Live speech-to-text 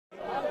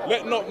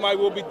let not my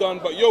will be done,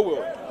 but your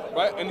will,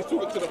 right? And he's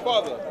talking to the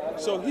Father.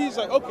 So he's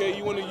like, okay,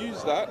 you want to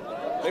use that?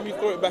 Let me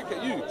throw it back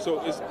at you.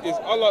 So is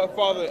Allah a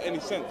father in any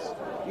sense?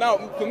 Now,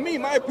 for me,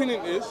 my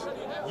opinion is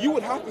you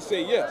would have to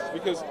say yes,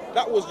 because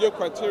that was your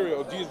criteria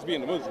of Jesus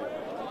being a Muslim.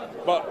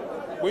 But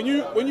when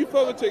you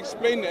further to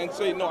explain it and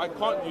say, no, I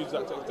can't use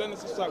that text, then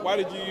it's just like, why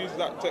did you use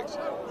that text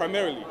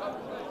primarily?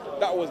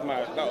 That was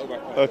my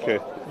point. Okay,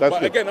 that's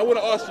good. Again, I want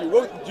to ask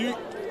you,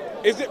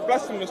 is it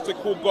blasphemous to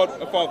call God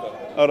a father?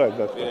 All right,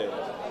 that's good.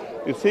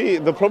 You see,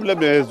 the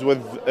problem is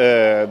with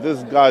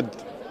this God,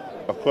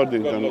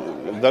 according to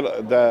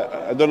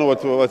I don't know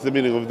what's the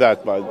meaning of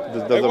that, but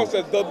this doesn't. Everyone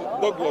says dog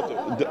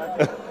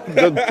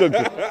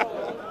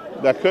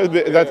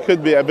that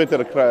could be a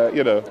better,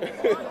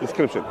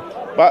 description.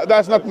 But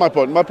that's not my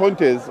point. My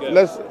point is,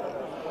 the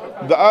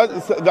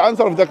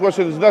answer of the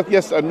question is not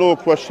yes and no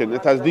question.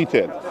 It has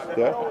details.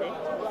 Yeah.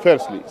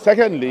 Firstly,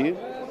 secondly,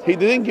 he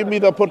didn't give me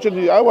the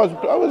opportunity. I was,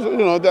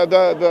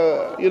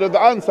 the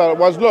answer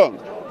was long.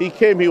 He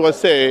came. He was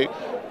saying,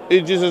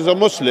 "Is Jesus a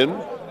Muslim?"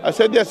 I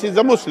said, "Yes, he's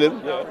a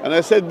Muslim." Yeah. And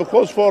I said,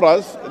 because for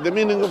us, the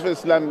meaning of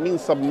Islam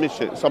means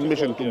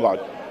submission to God.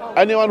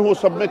 Anyone who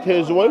submits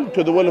his will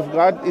to the will of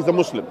God is a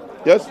Muslim.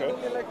 Yes.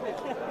 Okay.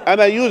 And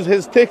I use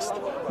his text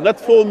not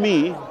for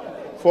me,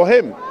 for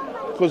him,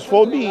 because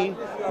for me,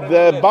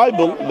 the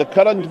Bible, the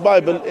current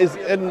Bible, is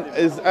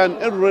an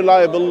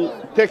unreliable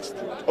text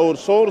or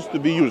source to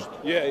be used.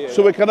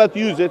 So we cannot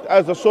use it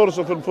as a source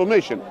of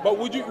information. But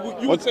would you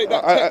would say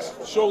that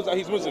text shows that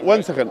he's Muslim?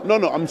 One second. No,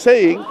 I'm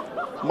saying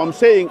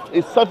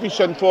it's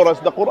sufficient for us.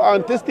 The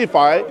Quran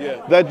testify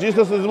that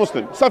Jesus is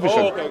Muslim.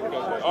 Sufficient. Oh, okay.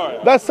 All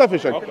right. That's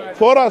sufficient. Okay.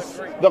 For us,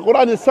 the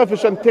Quran is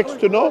sufficient text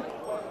to know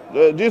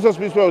Jesus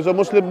was a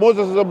Muslim,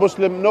 Moses is a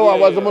Muslim, Noah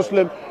was a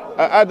Muslim,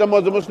 Adam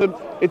was a Muslim.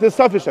 It is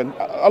sufficient.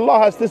 Allah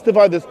has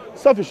testified this.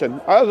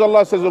 Sufficient. As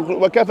Allah says,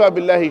 وَكَفَى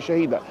بِاللَّهِ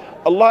شَهِيدًا.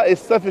 Allah is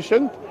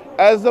sufficient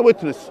as a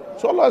witness.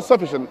 So Allah is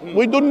sufficient.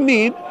 We don't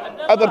need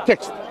other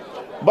text.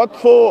 But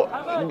for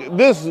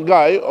this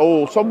guy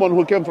or someone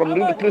who came from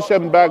a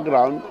Christian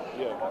background,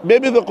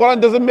 maybe the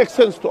Quran doesn't make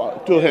sense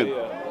to him.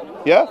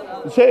 Yeah?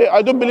 Say,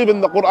 I don't believe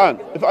in the Quran.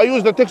 If I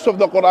use the text of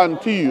the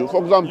Quran to you,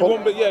 for example,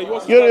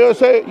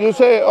 you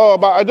say, oh,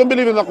 but I don't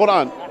believe in the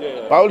Quran.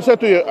 I will say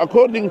to you,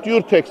 according to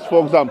your text,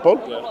 for example,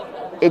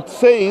 it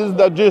says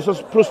that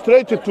Jesus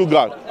prostrated to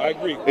God. I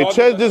agree. It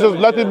says this is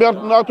not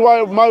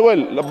my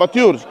will, but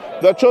yours.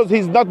 That shows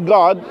he's not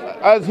God,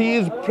 as he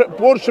is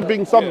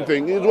worshipping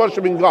something. He's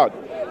worshipping God,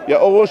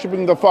 or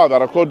worshipping the Father,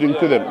 according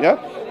to them. Yeah.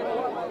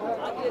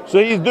 So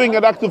he's doing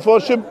an act of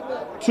worship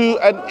to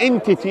an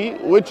entity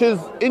which is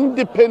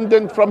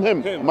independent from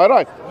him. Am I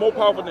right? More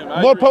powerful than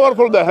him. More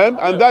powerful than him,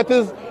 and that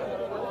is,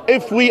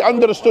 if we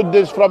understood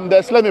this from the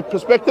Islamic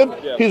perspective,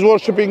 he's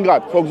worshipping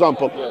God, for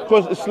example.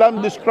 Because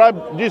Islam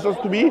described Jesus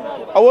to be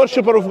a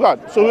worshipper of God.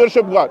 So we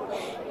worship God.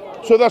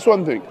 So that's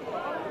one thing.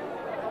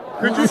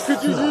 Could you use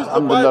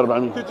the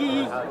Bible? Could you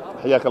use?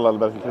 حياك الله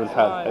البارك فيك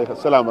الحال.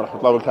 السلام ورحمة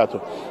الله وبركاته.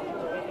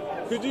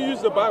 Could you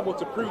use the Bible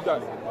to prove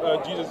that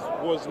Jesus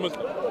was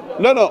Muslim?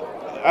 No.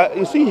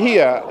 You see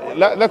here,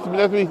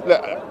 let me.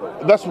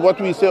 That's what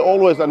we say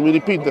always, and we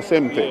repeat the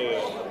same thing.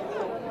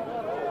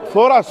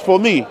 For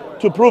me,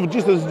 to prove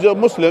Jesus is a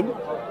Muslim,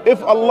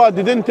 if Allah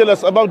didn't tell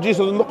us about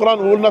Jesus in the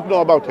Quran, we will not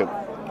know about him.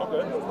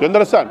 Okay. You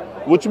understand?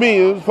 Which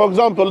means, for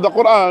example, the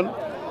Quran,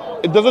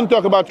 it doesn't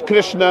talk about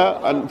Krishna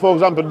and, for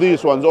example,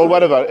 these ones or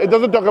whatever. It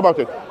doesn't talk about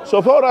it.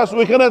 So for us,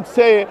 we cannot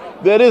say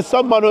there is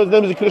someone whose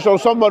name is Krishna or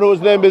someone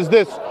whose name is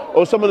this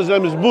or someone whose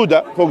name is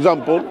Buddha, for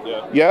example.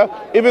 Yeah.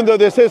 Even though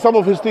they say some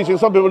of his teaching,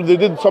 some people, they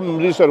did some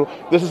research.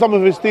 This is some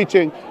of his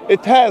teaching.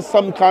 It has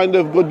some kind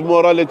of good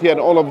morality and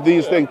all of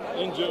these things.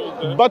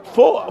 But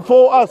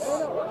for us,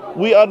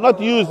 we are not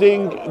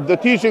using the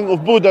teaching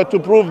of Buddha to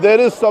prove there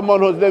is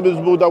someone whose name is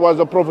Buddha, was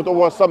a prophet or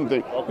was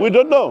something. We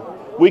don't know.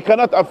 We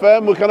cannot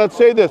affirm, we cannot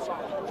say this.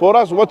 For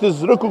us, what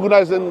is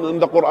recognized in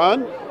the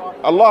Quran,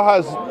 Allah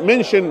has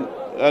mentioned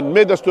and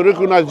made us to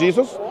recognize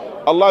Jesus.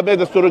 Allah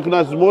made us to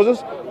recognize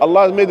Moses.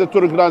 Allah made us to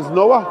recognize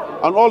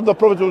Noah and all the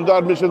prophets that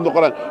are mentioned in the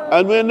Quran.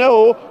 And we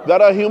know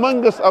there are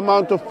humongous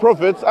amount of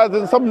prophets, as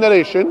in some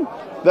narration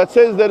that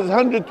says there is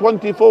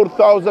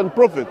 124,000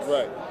 prophets.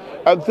 Right.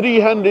 And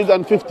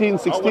 315,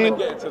 16. I want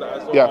to get into that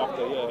as well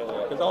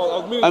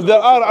after, And there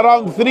are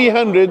around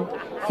 300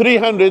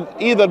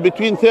 either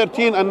between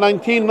 13 and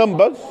 19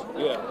 numbers.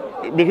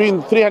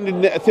 Between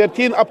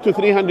 313 up to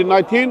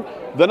 319,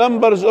 the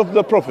numbers of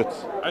the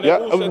prophets.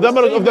 The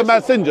numbers of the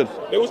messengers.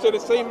 They will say the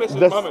same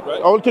message, Mohammed,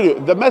 right? I will tell you,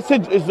 the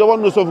message is the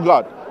oneness of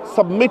God.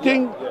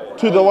 Submitting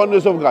to the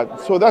oneness of God.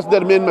 So that's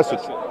their main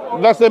message.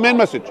 That's their main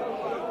message.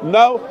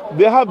 Now,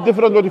 they have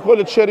different, what you call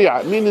it,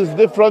 Sharia, means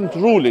different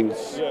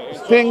rulings.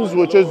 Things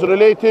which is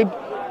related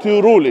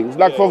to rulings.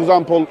 Like, for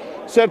example,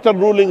 certain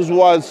rulings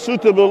was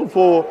suitable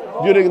for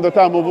during the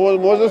time of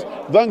Moses,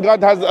 then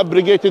God has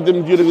abrogated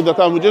them during the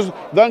time of Jesus,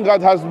 then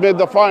God has made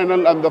the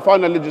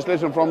final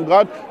legislation from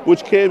God,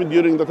 which came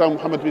during the time of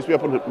Muhammad, peace be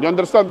upon him. You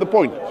understand the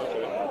point?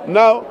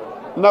 Now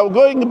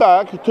going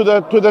back to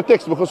the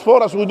text, because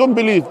for us, we don't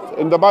believe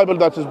in the Bible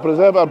that is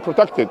preserved and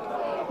protected.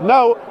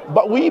 Now,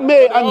 but we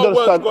may There are words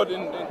understand. God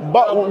in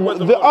But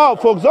words of there God. are,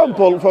 for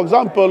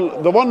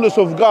example, the oneness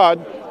of God.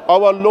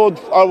 Our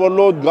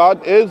Lord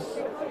God is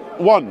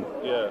one.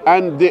 Yeah.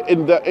 And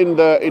in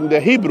the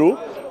Hebrew,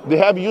 they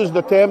have used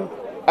the term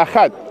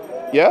ahad.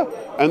 Yeah,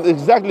 and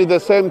exactly the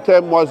same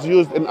term was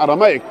used in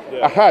Aramaic,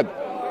 ahad,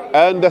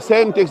 and the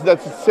same text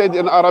that's said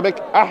in Arabic,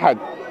 ahad.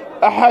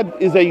 Ahad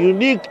is a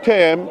unique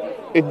term.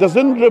 It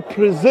doesn't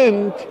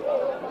represent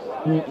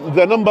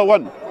the number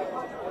one.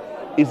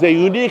 It's a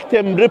unique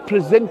term,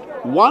 represent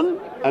one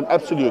and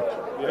absolute.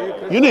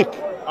 Unique.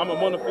 I'm a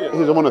monotheist.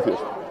 He's a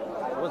monotheist.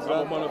 I'm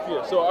a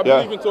monotheist. So I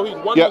believe in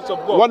Tawheed, oneness of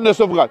God. Oneness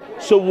of God.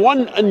 So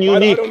one and I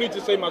unique. don't need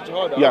to say my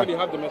shahada. I already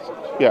have the message.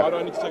 Yeah. I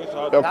don't need to take a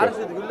shahada. Okay. تعرف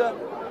شو تقول له؟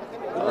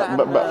 قول له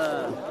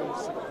عن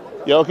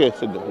Yeah, okay,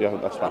 sit down. Yeah,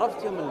 that's fine.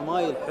 عرفت يوم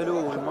الماي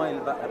الحلو والماي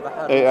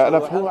البحر إيه أنا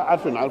هو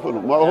عارفين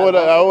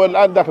هو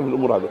الآن داخل في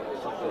الأمور هذه.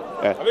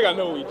 I think I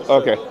know what you just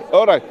Okay, said.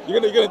 all right.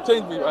 You're gonna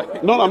change me,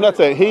 right? No, I'm not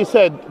saying. He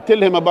said,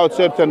 tell him about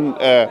certain,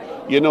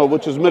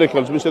 which is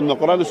miracles mentioned in the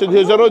Quran. He said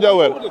he's already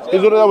aware.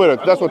 He's already aware of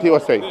it. That's what he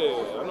was saying. Yeah,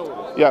 I know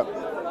what Yeah.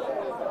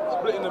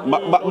 Splitting the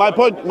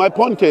view. My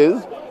point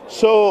is,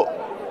 so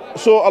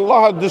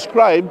Allah had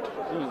described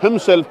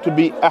Himself to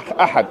be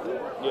Ahad.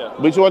 Yeah.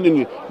 Which one in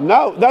you?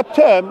 Now that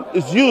term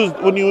is used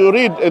when you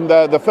read in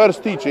the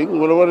first teaching,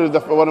 one of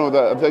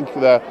the I think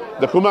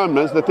the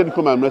commandments, the 10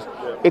 commandments.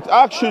 It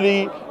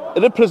actually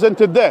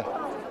represented there.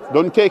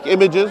 Don't take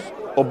images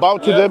or bow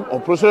to them or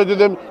prostrate to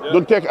them.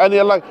 Don't take any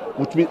Allah.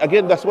 Which means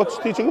again, that's what's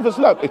teaching of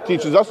Islam. It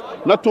teaches us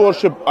not to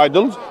worship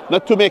idols,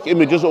 not to make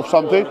images of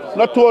something,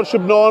 not to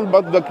worship no one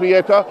but the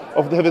Creator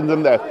of the heavens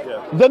and the earth.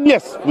 Then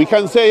yes, we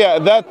can say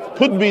that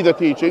could be the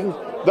teaching.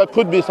 That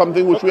could be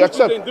something which we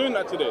accept. They're doing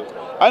that today.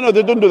 I know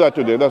they don't do that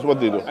today. That's what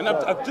they do. And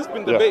I've just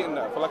been debating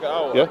that for like an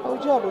hour. Yeah.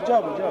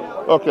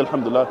 وجاب Okay,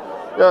 alhamdulillah.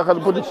 Yeah, I'll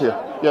put it here.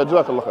 Yeah,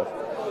 jazakallah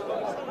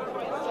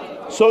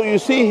khair. So you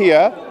see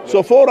here,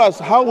 so for us,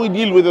 how we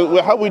deal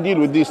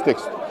with these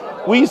texts,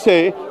 we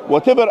say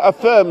whatever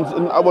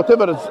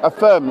is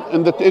affirmed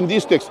in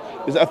these texts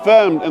is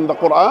affirmed in the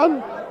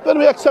Quran, then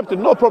we accept it,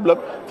 no problem.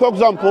 For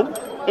example,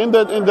 in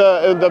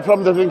the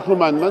from the 10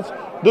 commandments,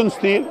 don't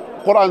steal.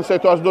 Quran says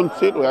to us, don't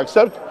steal. We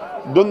accept.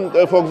 Don't,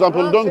 for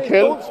example, don't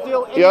kill. Don't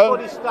steal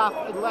anybody's stuff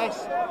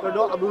unless they're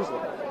not a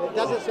Muslim. It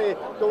doesn't say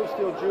don't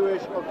steal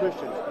Jewish or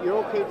Christians.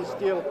 You're okay to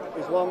steal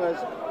as long as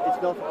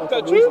it's not Is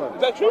that a true? Muslim.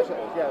 Is that true?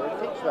 Yeah,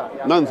 they teach that.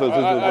 Yeah. Nonsense.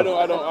 I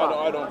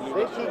don't believe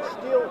They that. teach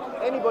steal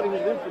anybody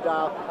who's an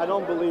infidel, an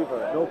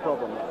unbeliever, no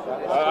problem.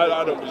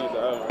 I don't believe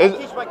that. I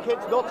teach my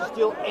kids not to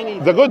steal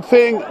anything. The good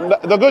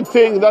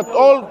thing that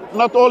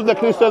not all the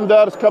Christian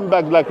there come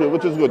back like you,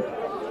 which is good.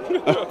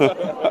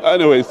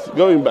 Anyways,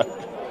 going back.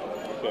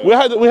 We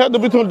had a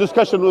beautiful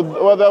discussion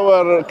with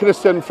our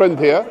Christian friend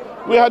here.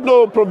 We had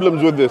no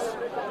problems with this.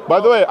 By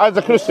the way, as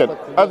a Christian,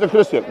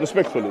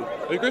 respectfully,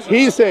 Are you Christian?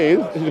 he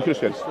says he's a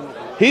Christian.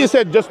 He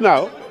said just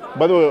now.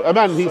 By the way, a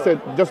man. He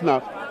said just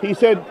now. He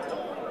said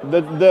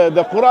that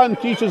the Quran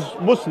teaches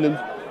Muslims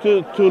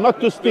to not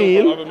to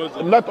steal, from other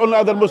Muslims. not only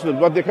other Muslims,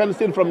 but they can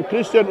steal from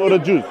Christian or a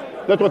Jew.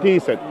 That's what he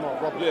said.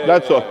 Yeah,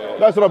 That's all. yeah.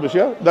 That's rubbish.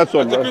 Yeah. That's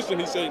all. As a Christian,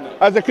 he's saying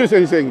that. As a Christian,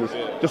 he's saying this.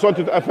 Just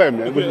wanted to affirm.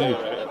 Yeah.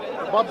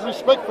 But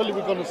respectfully,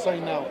 we're going to say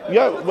now.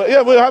 Yeah,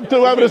 we have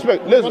to have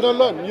respect. We're Listen. going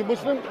to learn. You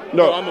Muslim?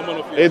 No, I'm a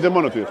monotheist. He's a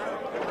monotheist.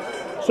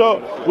 So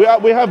we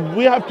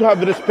have to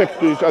have respect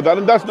to each other,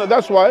 and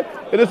that's why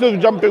instead of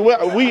jumping,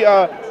 we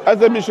are,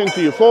 as I mentioned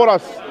to you, for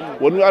us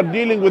when we are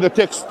dealing with the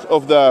text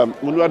of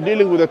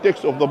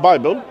the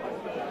Bible,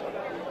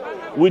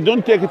 we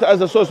don't take it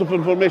as a source of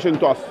information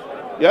to us.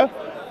 Yeah,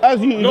 as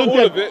you Not don't all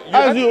take of it.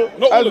 as you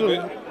Not as all of you,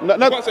 it. not-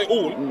 You can't say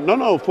all.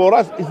 No, for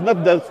us it's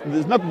not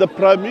the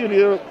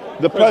primary.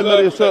 The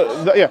primary, it's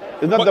not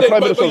it's not the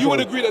primary But source. you of would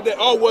it. agree that there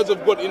are words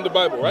of God in the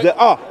Bible, right? There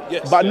are.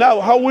 Yes, But yeah.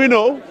 now how we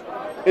know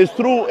is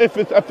through if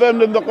it's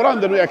affirmed in the Quran,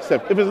 then we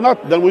accept. If it's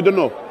not, then we don't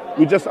know.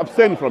 We just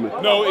abstain from it.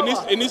 No, it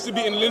needs to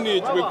be in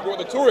lineage with what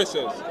the Torah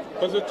says.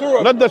 Because the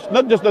Torah, Not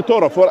just the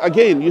Torah. For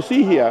again, you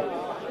see here,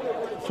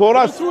 for the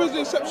us, Torah is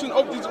the exception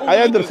of these. I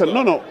understand.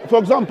 No. For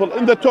example,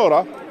 in the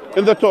Torah,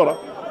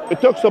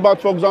 it talks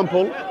about, for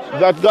example,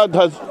 that God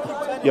has.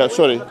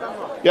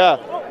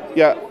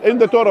 In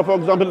the Torah, for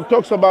example, it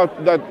talks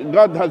about that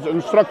God has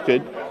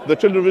instructed the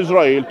children of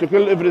Israel to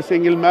kill every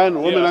single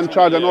man, woman, and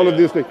child, and all of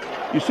these things.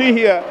 You see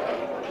here,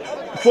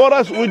 for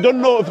us, we don't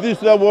know if this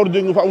is the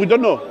wording. We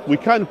don't know. We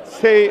can't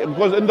say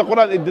because in the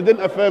Quran it didn't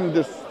affirm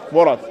this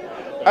for us.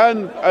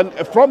 And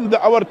from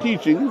our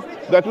teachings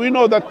that we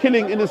know that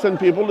killing innocent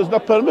people is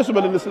not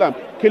permissible in Islam.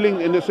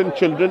 Killing innocent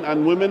children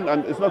and women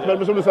and it's not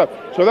permissible in Islam.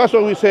 So that's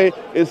what we say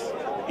is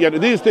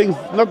these things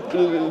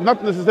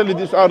not necessarily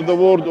these are the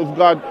word of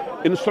God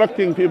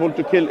instructing people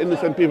to kill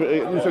innocent people,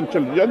 innocent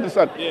children. You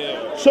understand?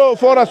 Yeah. So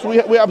for us we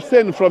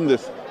abstain from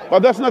this.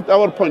 But that's not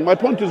our point. My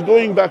point is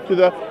going back to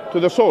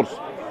the source.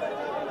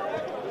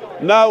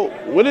 Now,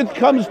 when it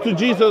comes to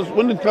Jesus,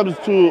 when it comes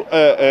to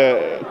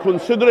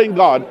considering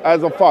God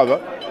as a father,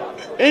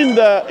 in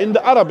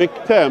the Arabic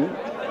term,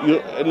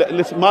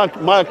 let's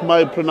mark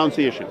my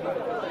pronunciation.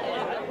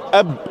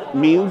 Ab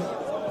means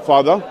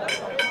father.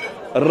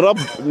 Rabb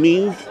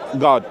means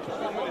God,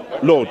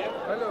 Lord.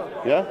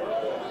 Yeah.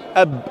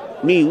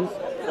 Ab means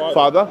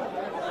father.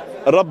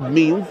 Rabb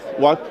means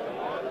what?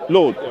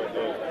 Lord.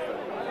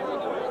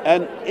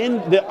 And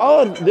there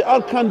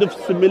are kind of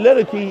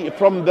similarity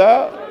from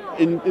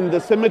in the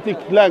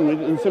Semitic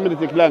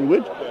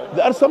language.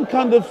 There are some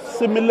kind of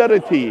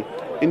similarity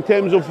in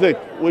terms of that,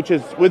 which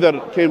is whether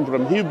it came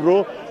from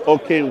Hebrew or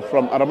came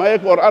from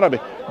Aramaic or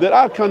Arabic. There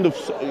are kind of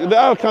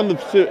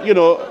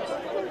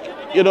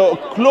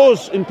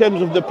close in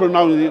terms of the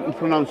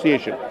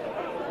pronunciation.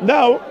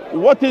 Now,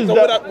 what is So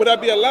that? would I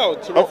be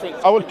allowed to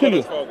reference? I will tell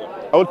you. Father?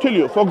 I will tell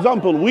you. For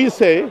example, we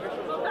say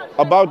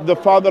about the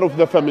father of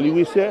the family,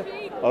 we say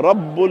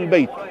Rabbul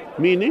Bayt,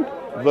 meaning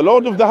the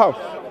Lord of the house.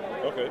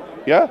 Okay.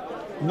 Yeah,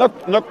 not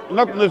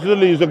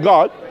necessarily he's a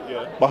god,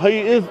 but he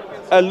is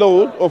a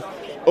Lord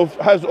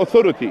has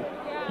authority.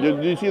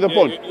 Do you see the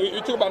point?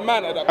 You talk about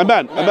man at that A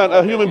point. man,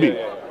 a human being.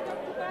 Yeah.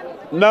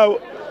 Now,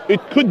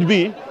 it could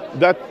be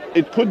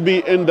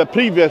in the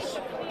previous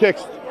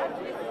text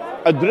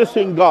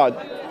addressing God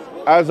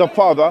as a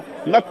father,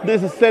 not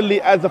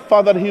necessarily as a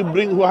father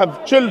who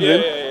have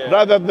children,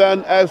 rather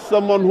than as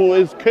someone who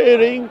is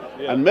caring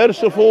and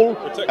merciful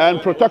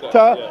and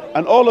protector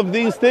and all of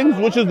these things,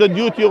 which is the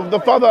duty of the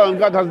father. And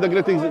God has the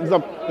greatest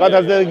example. God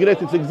has the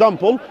greatest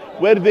example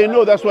where they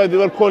know. That's why they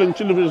were calling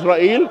children of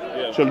Israel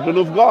children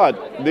of God.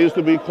 They used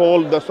to be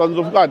called the sons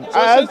of God. So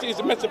essentially,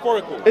 it's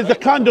metaphorical. It's a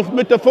kind of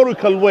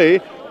metaphorical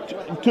way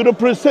to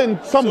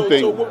represent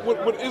something. So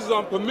would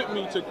Islam permit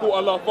me to call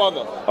Allah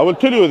Father? I will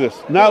tell you this.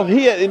 Now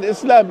here in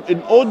Islam,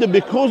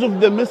 because of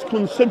the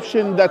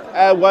misconception that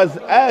was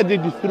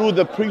added through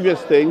the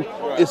previous thing,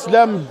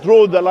 Islam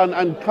drew the line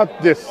and cut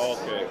this.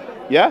 Okay.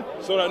 Yeah?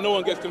 So that no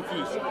one gets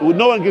confused.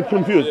 No one gets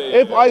confused.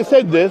 If I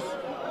said this,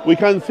 we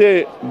can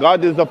say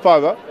God is the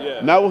Father.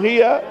 Now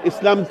here,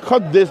 Islam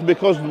cut this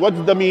because what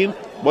does that mean?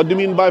 What do you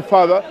mean by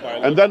father?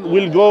 And then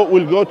we'll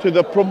go to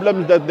the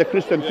problems that the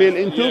Christian fell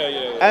into.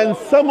 And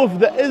some of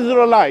the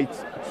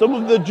Israelites, some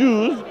of the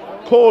Jews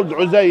called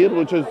Uzair,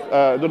 which is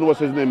I don't know what's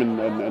his name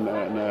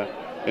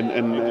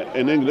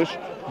in English,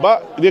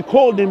 but they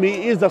called him,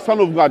 he is the son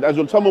of God as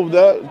well. Some of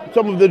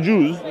the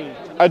Jews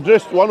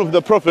addressed one of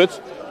the prophets.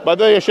 By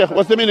the way, Sheikh,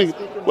 what's the meaning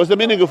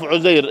of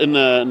Uzair in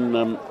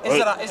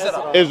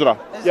Ezra?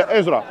 Yeah,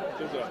 Ezra.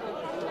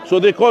 So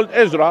they called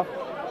Ezra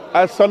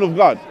as son of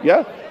God.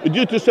 Yeah.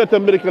 Due to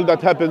certain miracle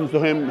that happens to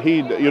him,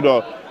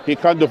 he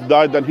kind of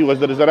died and he was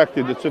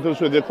resurrected, etc.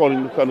 So they call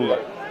him son of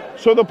God.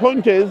 So the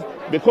point is,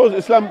 because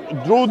Islam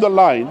drew the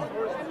line,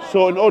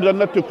 so in order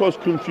not to cause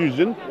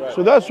confusion,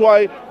 so that's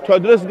why to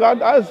address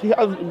God as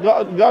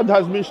God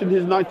has mentioned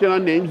his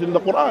 99 names in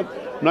the Quran.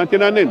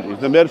 99 names. He's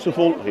the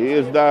merciful, he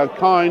is the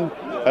kind,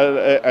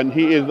 and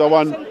he is the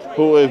one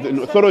who is in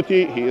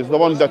authority, he is the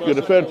one that you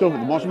refer to, the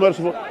most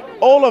merciful.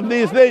 All of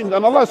these names,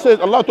 and Allah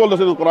told us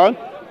in the Quran,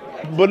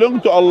 belong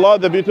to Allah,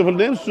 the beautiful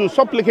names, to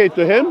supplicate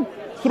to him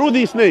through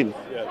these names.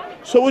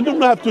 So we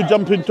don't have to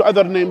jump into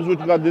other names which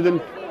God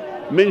didn't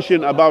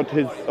mention about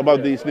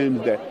these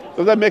names there.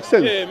 Does that make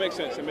sense? Yeah, it makes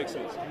sense.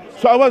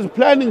 So I was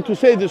planning to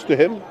say this to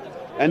him,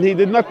 and he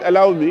did not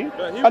allow me.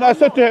 And I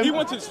said to him, he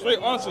wanted straight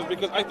answers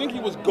because I think he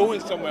was going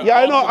somewhere. Yeah,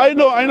 I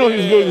know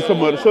he's going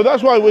somewhere. So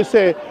that's why we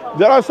say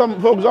there are some.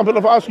 For example,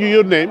 if I ask you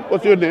your name,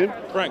 what's your name?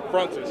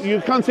 Francis.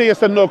 You can't say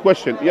yes and no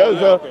question.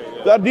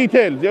 There are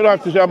details. You don't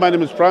have to say my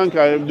name is Frank.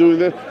 I am doing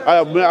this.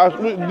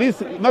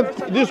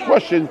 These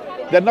questions.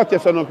 They're not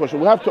yes or no question.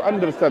 We have to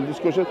understand this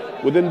question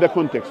within the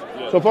context.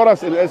 So for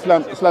us in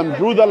Islam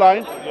drew the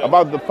line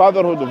about the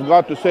fatherhood of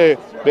God to say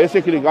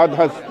basically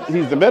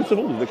he's the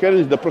merciful, he's the caring,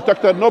 he's the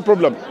protector, no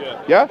problem.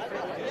 Yeah?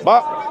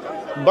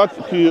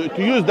 But to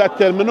use that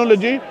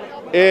terminology,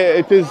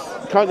 it is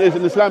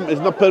in Islam is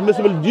not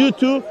permissible due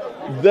to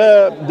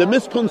the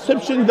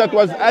misconception that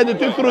was added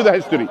to through the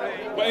history.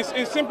 But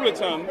in simpler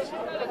terms,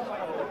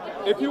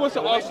 if he was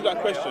to ask you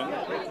that question,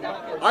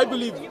 I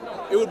believe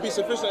it would be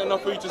sufficient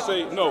enough for you to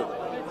say no.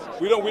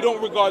 We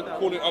don't regard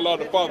calling Allah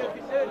the Father.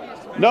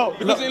 No,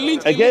 because it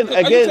leads again.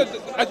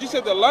 As you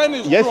said, the line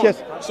is drawn.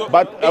 Yes. So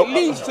but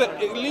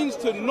it leans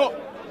to not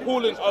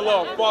calling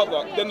Allah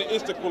Father than it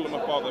is to call him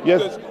a father.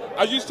 Because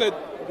as you said,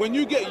 when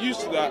you get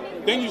used to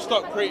that, then you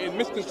start creating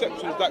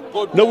misconceptions that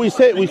God. No, we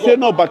say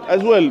no, but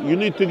as well you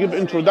need to give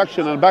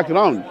introduction and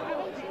background,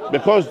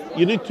 because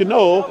you need to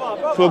know.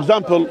 For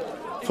example,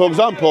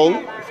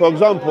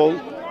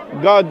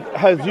 God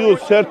has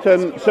used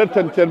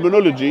certain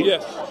terminology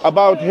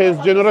about his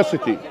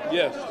generosity.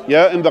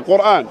 Yeah, in the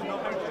Quran.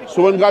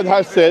 So when God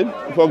has said,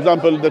 for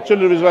example, the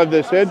children of Israel,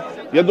 they said,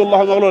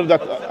 Yadullah maghlul,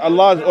 that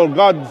Allah's or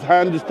God's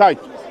hand is tight.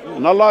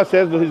 And Allah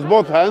says that his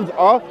both hands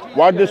are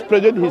widely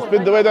spread, he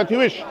spread the way that he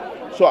wish.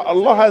 So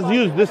Allah has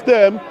used this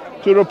term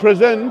to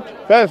represent,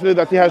 firstly,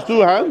 that he has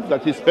two hands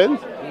that he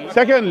spends.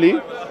 Secondly,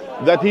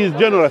 that he is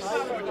generous,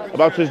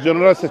 about his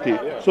generosity.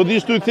 So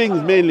these two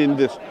things mainly in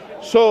this.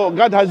 So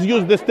God has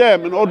used this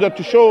term in order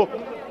to show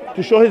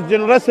his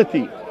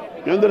generosity.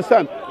 You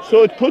understand?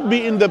 So it could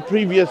be in the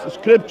previous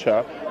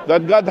scripture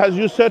that God has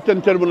used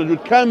certain terminology.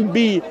 It can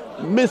be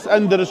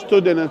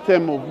misunderstood in a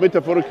term of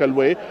metaphorical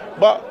way.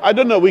 But I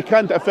don't know, we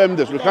can't affirm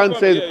this. We can't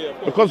say, yeah,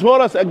 because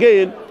for us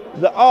again,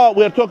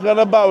 we're talking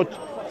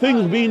about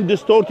things being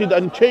distorted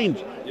and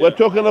changed. We're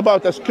talking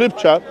about a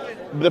scripture.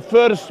 The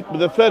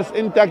first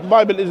intact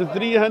Bible is a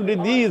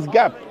 300 years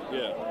gap.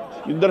 Yeah.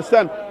 You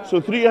understand?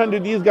 So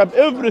 300 years gap,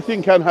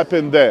 everything can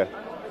happen there.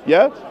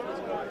 Yeah?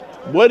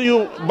 But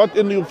you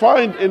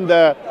find in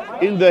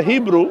the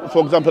Hebrew,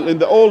 for example, in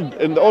the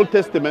Old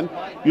Testament,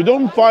 you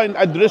don't find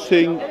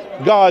addressing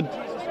God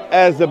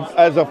as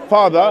a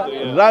father,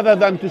 rather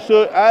than to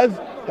show as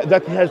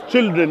that he has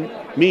children,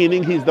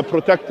 meaning he's the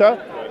protector,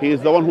 he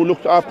is the one who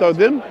looks after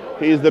them,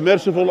 he is the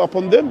merciful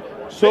upon them.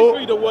 So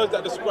basically the words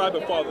that describe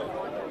a father.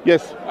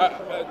 Yes.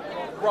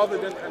 Rather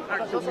than an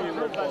actual meaning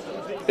of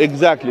father.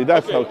 Exactly,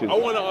 that's Okay, how it is. I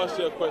want to ask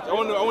you a question. I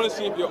want to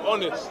see if you're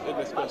honest in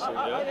this question,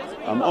 yeah?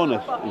 I'm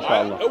honest,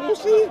 inshallah. We'll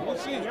see.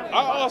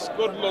 I asked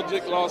God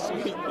Logic last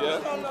week,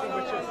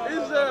 yeah?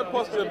 Is there a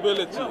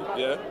possibility,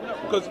 yeah?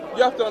 Because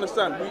you have to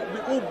understand, we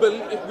all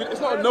believe,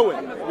 it's not a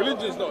knowing.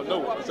 Religion is not a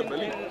knowing, it's a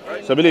belief, right?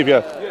 It's a belief,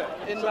 yes.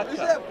 Yeah. So is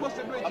there a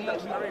possibility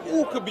that we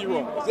all could be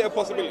wrong? Is there a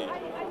possibility?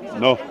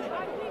 No.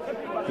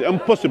 It's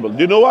impossible. Do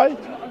you know why?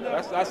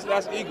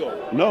 That's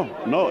ego.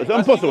 No, it's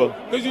impossible.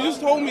 Because you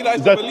just told me that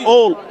it's That a belief.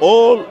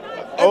 all,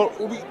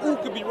 We all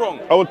could be wrong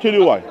I will tell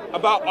you why.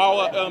 about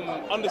our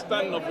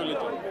understanding of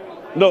religion.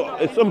 No,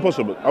 it's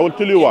impossible. I will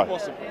tell you why.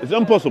 Impossible. It's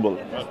impossible.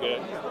 Okay.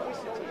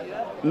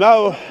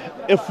 Now,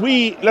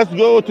 let's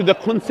go to the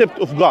concept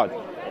of God.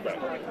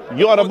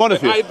 You are a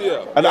monotheist.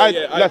 Idea.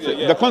 That's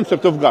it. The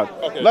concept of God.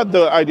 Okay. Not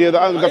the idea,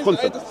 the It's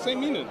concept. the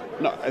same meaning.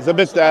 No, it's a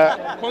bit.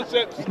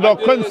 Concept. No,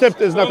 ideas,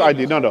 concept is not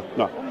synonymous. idea.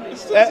 No.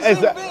 It's the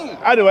same thing.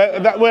 Anyway,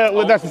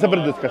 that's a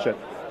separate discussion.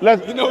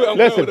 You know where I'm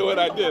listen. going with what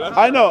I did.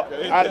 I know.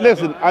 Okay.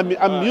 Listen,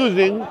 I'm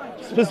using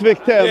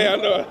specific term Yeah, I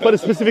know. for a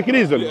specific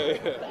reason. Yeah.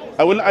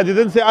 I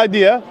didn't say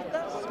idea.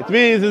 It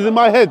means it's in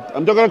my head.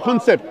 I'm talking about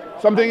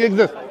concept. Something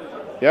exists.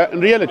 Yeah,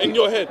 in reality. In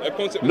your head, a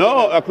concept.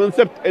 No, a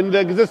concept in the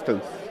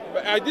existence.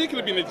 But idea could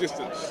have been in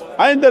existence.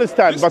 I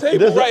understand, This but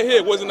table right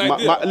here was an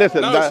idea.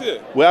 listen, Now it's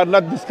here. we are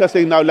not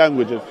discussing now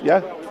languages.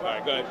 Yeah.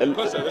 Alright, go ahead.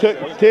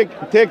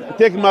 Concept.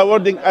 Take my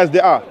wording as they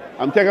are.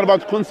 I'm talking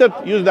about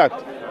concept. Use that.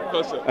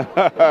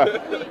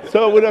 Concept.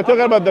 So we are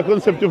talking about the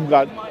concept of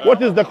God.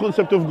 What is the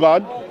concept of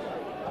God?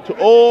 To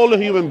all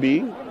human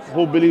beings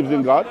who believes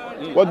in God,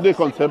 what the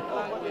concept?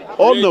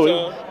 All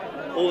knowing,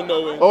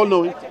 All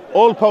knowing.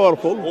 all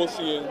powerful, All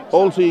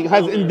seeing. seeing,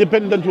 has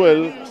independent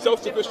will,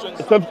 Self-sufficient.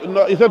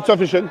 he's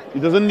self-sufficient. He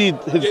doesn't need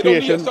his Yeah,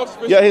 creation.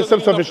 self-sufficient Yeah, he's doesn't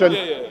need self-sufficient.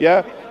 nothing.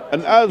 Yeah,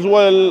 and as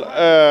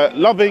well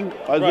loving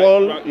as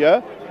well. right.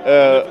 Yeah,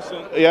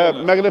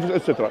 Magnificent. magnificent,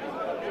 etc.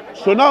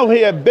 So now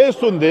here,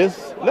 based on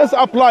this, let's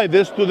apply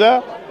this to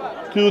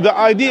the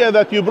idea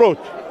that you brought,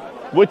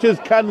 which is,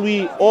 can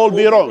we all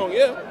be wrong?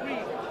 Yeah.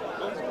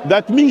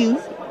 That means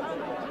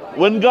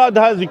when God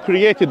has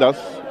created us,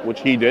 which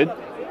He did,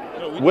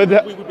 We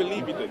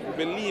believe he did.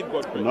 We believe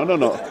God created.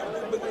 No.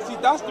 But see,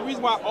 that's the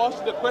reason why I asked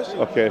you the question.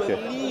 Okay.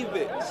 Believe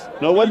it.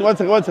 No, one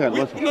second.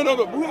 No,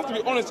 but we have to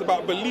be honest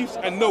about beliefs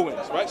and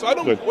knowings, right? So I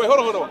don't. Good. Wait,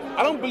 hold on.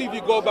 I don't believe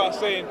you go about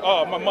saying,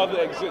 "Oh, my mother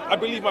exists." I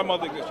believe my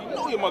mother exists. You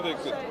know your mother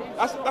exists.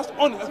 That's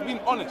honest. That's being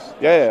honest.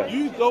 Yeah.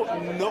 You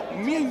don't know.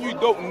 Me and you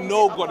don't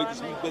know God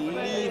exists. We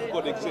believe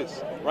God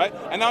exists, right?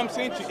 And I'm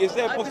saying to you, is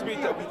there a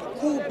possibility that we could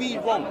all be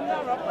wrong?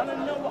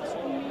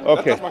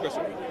 Okay. That's my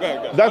question. Go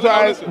ahead.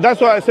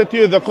 That's why I said to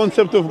you the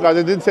concept of God.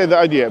 I didn't say the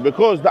idea,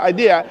 because the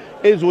idea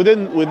is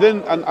within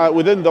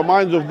the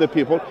minds of the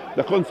people.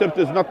 The concept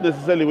is not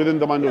necessarily within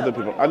the mind of the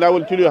people, and I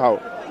will tell you how.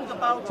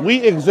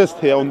 We exist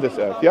here on this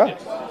earth. Yeah.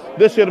 Yes.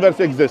 This universe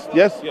exists.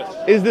 Yes. Yes.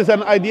 Is this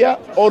an idea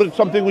or it's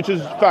something which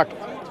is fact?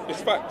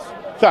 It's facts.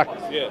 Fact.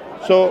 Yeah.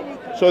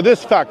 So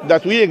this fact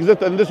that we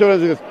exist and this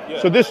universe exists.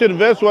 Yeah. So this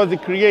universe was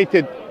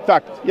created.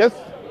 Fact. Yes.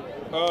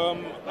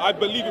 I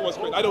believe it was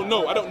created. I don't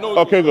know.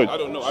 Okay, good. I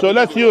don't know. So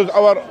let's use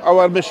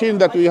our machine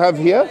that we have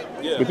here.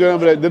 Yeah.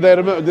 Did I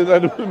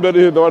remember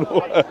you the one who?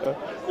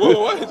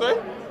 What? Sorry?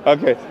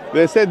 Okay.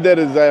 They said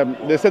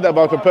they said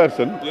about a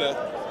person. Yeah.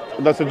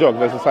 That's a joke.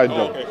 That's a side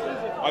joke. Okay.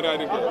 I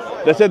didn't get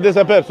it. They said there's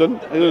a person.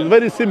 He was a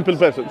very simple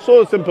person.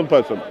 So simple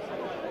person.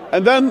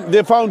 And then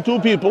they found two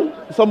people.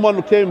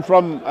 Someone came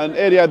from an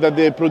area that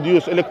they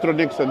produce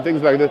electronics and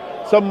things like that.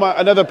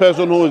 Another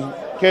person who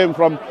came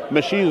from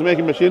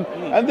making machines.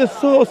 And this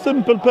so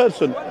simple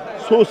person,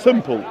 so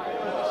simple.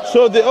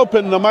 So they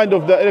opened the mind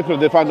of the electron.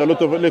 They found a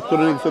lot of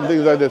electronics and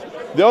things like this.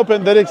 They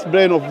opened the next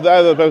brain of the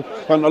other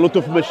person, found a lot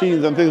of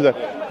machines and things like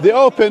that. They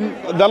opened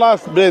the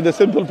last brain, the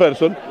simple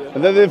person,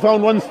 and then they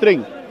found one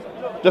string,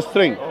 just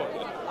string.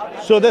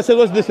 So they said,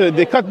 what's this?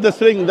 They cut the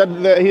string that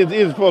his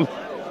ears full.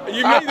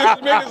 You made this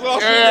last week.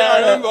 I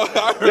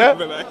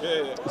remember that.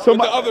 Yeah. So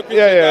With the other picture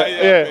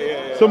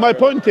guy, So my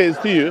point is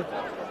to you,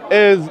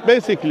 is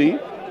basically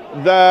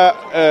the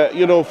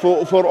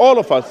for all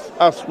of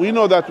us, we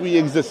know that we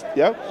exist.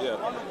 Yeah.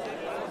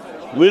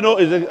 We know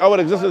our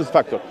existence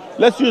factor.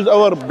 Let's use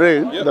our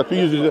brain that we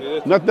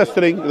use, not the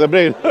string, the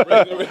brain. Now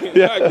I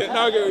get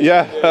what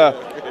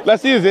you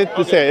Let's use it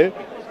to say,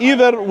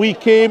 either we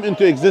came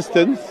into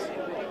existence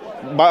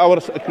by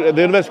the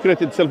universe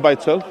created itself by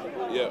itself,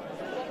 Yeah.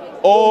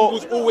 or It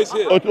was always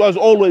here. it was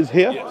always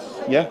here. Yes.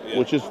 Yeah, Yeah.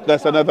 which is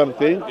that's another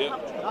thing. Yeah.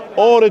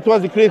 Or it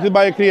was created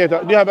by a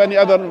creator. Do you have any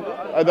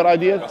other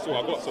ideas? That's all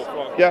I got so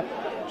far. Yeah.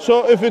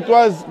 So if it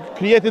was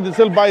created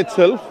itself by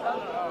itself,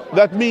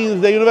 that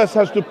means the universe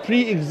has to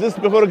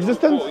pre-exist before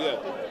existence. Oh,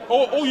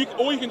 yeah.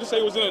 Or you can just say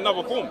it was in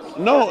another form.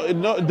 No,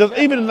 there's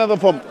even another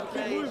form.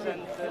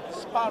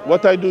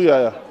 What I do,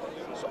 yeah.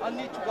 So I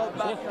need to go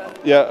back and...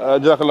 Yeah,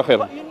 Jazakallah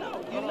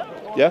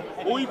khair. Yeah.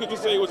 Or you could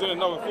just say it was in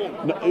another form.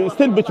 No,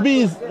 still,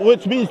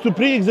 which means to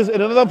pre-exist in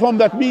another form.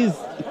 That means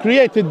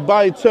created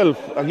by itself.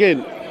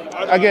 Again,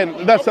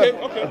 that's okay,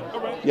 all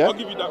right. Yeah? I'll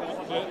give you that one.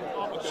 Yeah.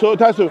 Okay. So it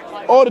has to,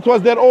 or it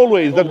was there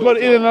always. That got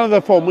in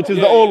another form, which is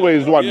the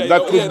always one.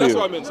 That could be. That's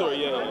what I meant. Sorry.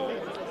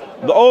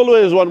 Yeah. The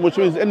always one, which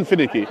means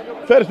infinity.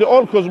 Firstly,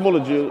 all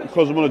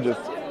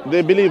cosmologists,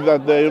 they believe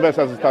that the universe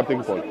has a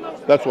starting point.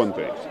 That's one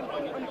thing.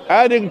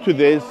 Adding to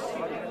this,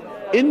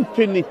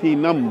 infinity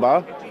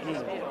number,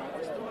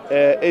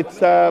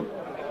 it's a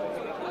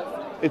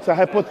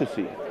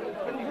hypothesis.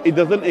 It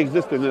doesn't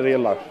exist in the real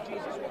life.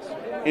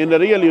 In the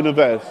real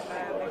universe,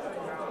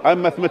 I'm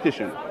a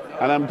mathematician,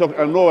 and I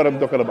know what I'm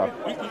talking about.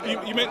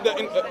 You meant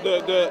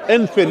the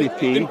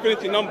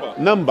Infinity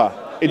number.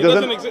 It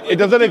doesn't exist. It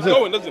doesn't exist.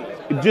 Going, doesn't it?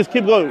 It just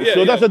keeps going. Yeah,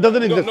 So that's it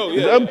doesn't You don't exist. know,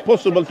 It's yeah.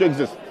 impossible to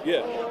exist.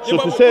 Yeah. So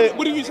but to say,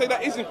 what do you say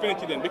that is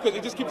infinity then? Because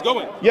it just keeps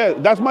going. yeah,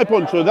 that's my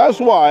point. So that's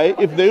why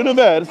if the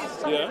universe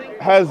Yeah.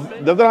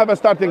 doesn't have a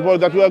starting point,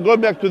 that we are going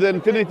back to the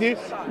infinity,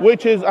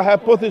 which is a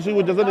hypothesis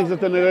which doesn't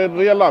exist in the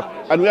real life,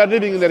 and we are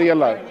living in the real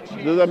life.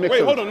 Does that make Wait,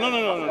 sense? hold on.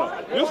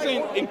 No. You're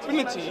saying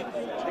infinity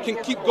can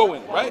keep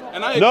going, right?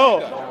 And I agree No,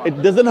 with that.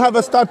 it doesn't have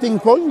a starting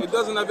point. It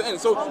doesn't have an end.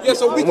 So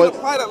we can Well-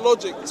 apply that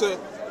logic to.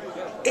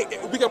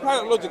 We can apply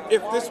that logic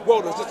if this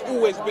world has just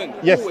always been.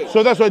 Yes, Always.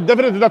 so that's why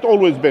definitely not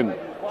always been.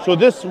 So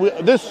this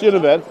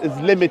universe is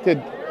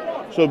limited.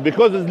 So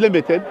because it's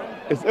limited,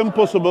 it's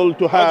impossible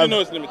to How do have. you know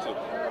it's limited?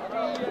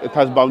 It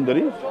has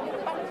boundaries.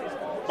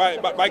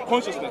 By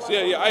consciousness.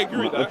 Yeah, I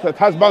agree with that. It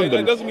has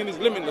boundaries. It doesn't mean it's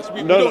limitless.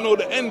 We No, don't know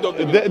the end of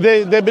it.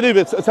 They believe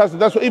it has.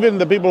 That's what even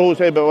the people who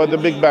say about the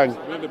Big Bang,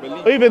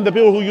 even the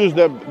people who use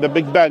the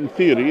Big Bang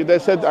theory, they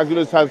said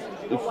actually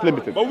it's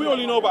limited. But we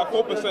only know about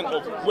 4%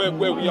 of where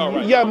we are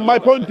right Yeah, now. my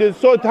point is,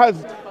 so it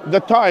has the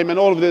time and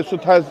all of this.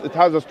 It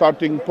has a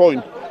starting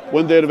point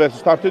when the universe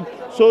started.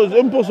 So it's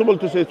impossible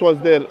to say it was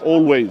there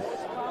always.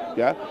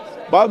 Yeah,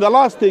 but the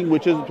last thing,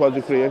 which is it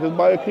was created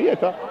by a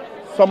creator,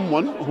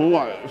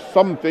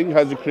 something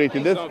has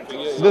created this.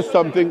 This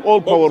something all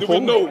But powerful.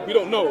 we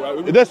don't know,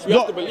 right? We That's have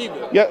not, to believe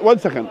it. Yeah, 1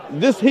 second.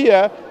 This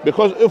here,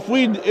 because if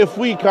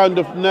we kind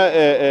of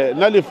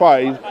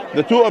nullify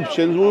the two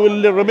options, we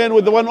will remain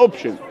with the one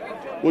option,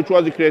 which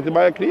was created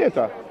by a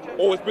creator.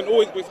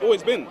 It's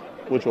always been.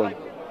 Which one?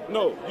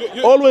 No,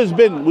 Always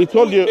been. We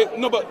told you.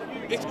 No, but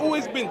it's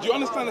always been. Do you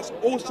understand? That's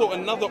also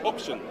another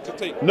option to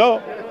take.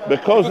 No,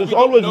 because it's we don't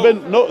always know.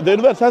 been. No, the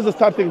universe has a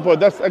starting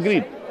point. That's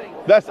agreed.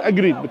 That's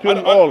agreed between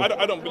all.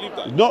 I don't believe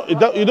that. No,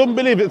 you don't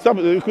believe it.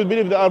 You could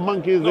believe there are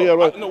monkeys. No, there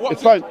are, no, what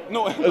it's is- fine.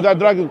 no. There are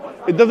dragons.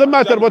 It doesn't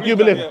matter what you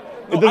believe. Yeah.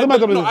 It doesn't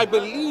matter. No, I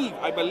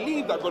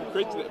believe that God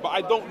created it, but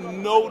I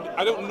don't know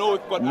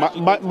if God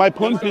actually did. My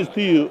point is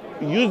to you,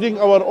 using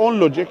our own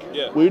logic,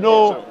 Yeah. we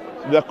know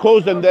the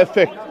cause and the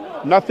effect.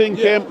 Nothing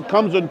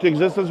comes into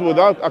existence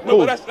without a No,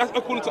 cause. but that's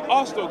according to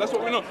us, though. That's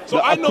what we know. So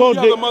I know you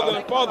have a mother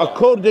and father,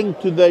 According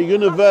to the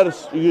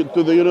universe,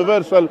 to the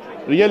universal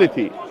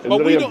reality.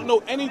 but we don't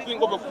know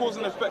anything of a cause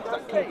and effect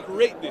that can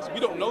create this. We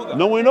don't know that.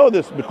 No, we know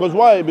this because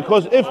why?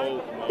 Because if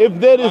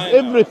there is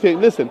everything,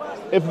 listen,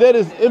 if there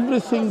is every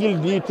single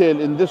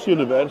detail in this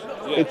universe,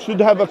 it should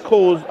have a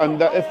cause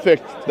and the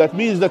effect. That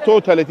means the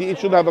totality. It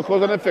should have a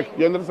cause and effect.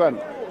 You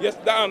understand? Yes,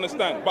 that I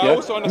understand. But I Yeah?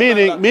 also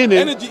understand that Meaning,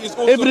 energy is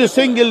also every different.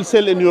 single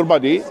cell in your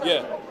body,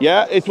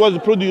 Yeah. it was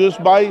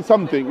produced by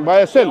something, by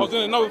a I cell. was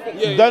in another form.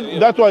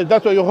 Yeah.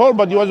 That's why your whole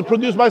body was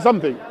produced by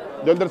something.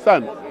 Do you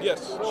understand?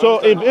 Yes. So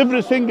if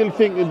every single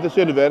thing in this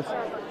universe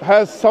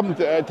has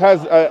something, it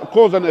has a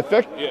cause and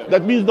effect,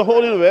 that means the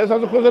whole universe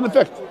has a cause and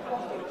effect.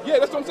 Yeah,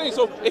 that's what I'm saying.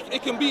 So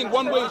it can be in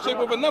one way, shape,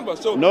 or another.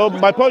 So No,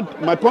 my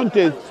point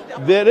is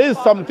there is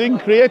something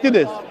created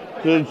this.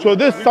 So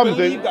this we something.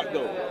 believe that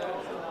though.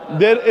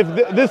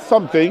 This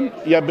something,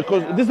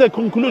 because this is a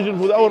conclusion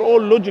with our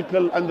own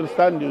logical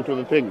understanding to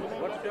the thing.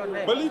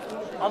 Believe.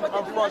 I'm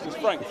Francis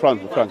Frank.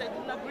 Frank.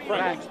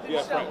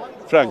 Yeah, Frank.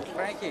 Frank.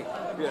 Frankie.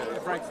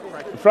 Yeah.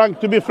 Frank,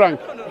 to be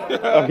frank.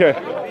 Okay.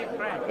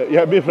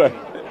 Yeah, be frank.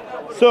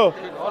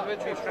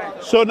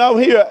 So now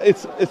here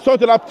it's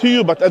totally up to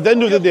you. But at the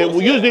end of the day,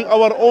 we're using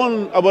our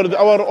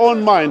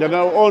own mind and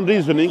our own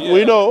reasoning.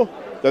 We know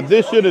that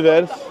this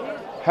universe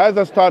has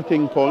a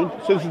starting point.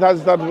 Since it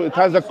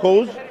has a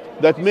cause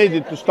that made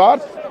it to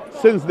start.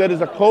 Since there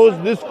is a cause,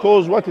 this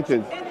cause what it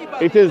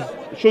is.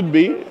 Should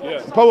be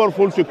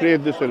powerful to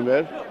create this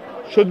universe.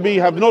 Should be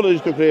have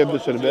knowledge to create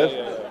this universe.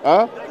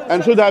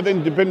 And should have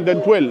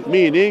independent will,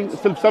 meaning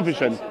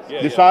self-sufficient.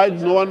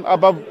 Decide, no one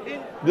above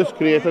this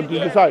creator to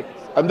decide.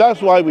 And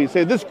that's why we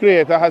say this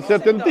creator has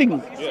certain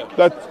things Yeah.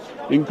 that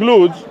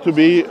includes to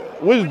be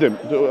wisdom,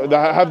 to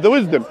have the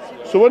wisdom.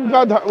 So when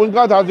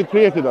God has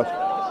created us,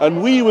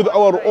 and we with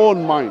our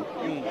own mind,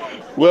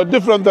 we are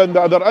different than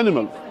the other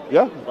animals.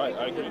 Yeah. Right,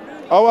 I agree.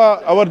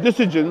 Our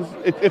decisions,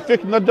 it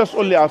affect not just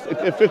only us, it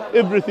affects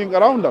everything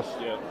around us.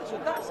 Yeah.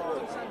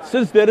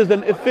 Since there is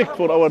an effect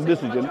for our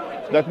decision,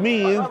 that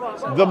means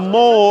the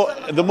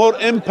more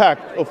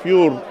impact of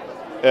your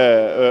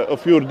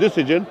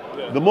decision,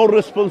 the more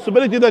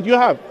responsibility that you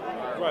have.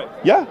 Right.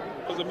 Yeah.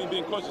 Because of me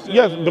being conscious.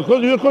 Yes, because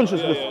of your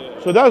consciousness.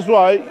 Yeah. So that's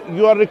why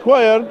you are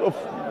required of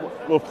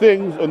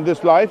things in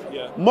this life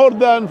more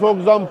than, for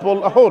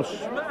example, a horse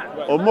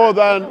or more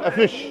than a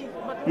fish.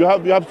 You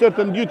have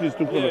certain duties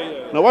to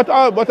fulfill. Now, what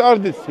are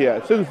these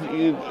here? Since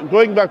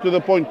going back to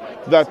the point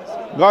that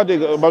God,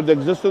 about the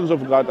existence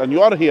of God, and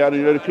you are here and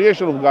you're a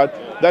creation of God,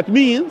 that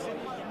means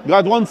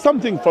God wants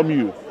something from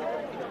you.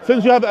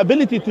 Since you have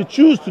ability to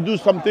choose to do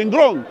something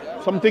wrong,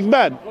 something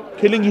bad,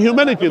 killing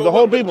humanity, the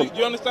whole people. Do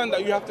you understand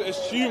that you have to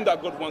assume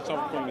that God wants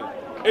something from me?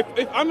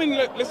 If I'm in,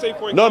 let's say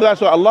for example. No,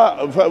 that's what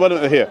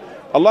Allah here.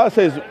 Allah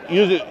says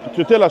use it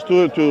to tell us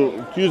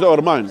to use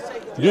our mind.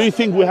 Do you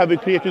think we have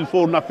it created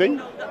for nothing?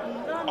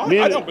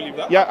 I don't believe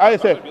that. Yeah, I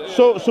say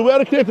so we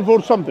are created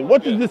for something.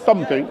 What is this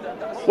something?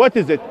 What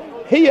is it?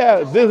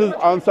 Here, this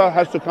answer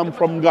has to come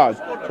from God.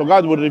 So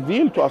God will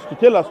reveal to us to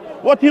tell us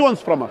what He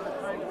wants from us.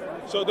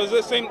 So does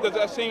that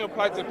same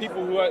apply to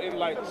people who are in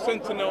like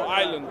Sentinel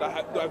Island that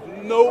have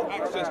no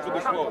access to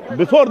this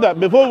world?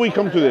 Before we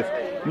come to this,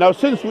 now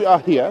since we are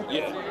here,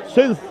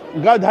 since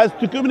God has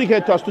to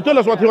communicate to us to tell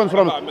us what He wants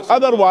from us.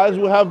 Otherwise,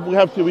 we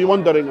have to be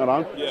wandering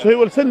around. So He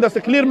will send us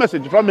a clear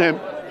message from Him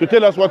to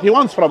tell us what He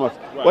wants from us,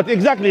 what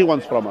exactly He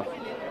wants from us.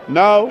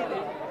 Now,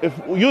 if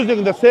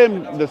using the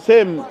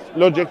same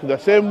logic, the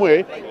same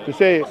way to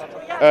say,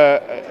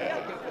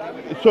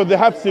 so there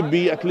has to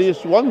be at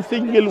least one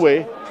single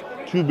way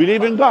to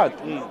believe in God.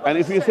 And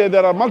if you say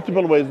there are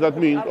multiple ways, that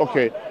means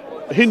okay,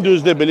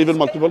 Hindus, they believe in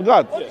multiple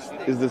gods.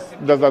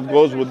 Does that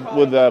goes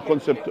with the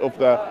concept of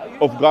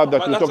God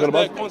that we're talking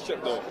about?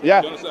 Concept, though.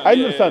 Yeah, I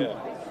understand.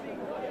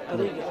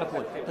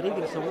 الطريقة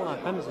اللي سواها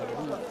حمزة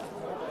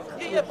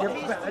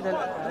بعد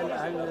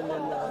عن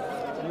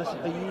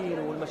المسيحيين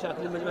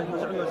والمشاكل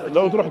المزعومة.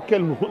 لو تروح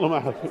تكلموا والله ما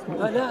أحد.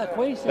 لا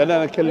كويس.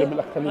 أنا أكلم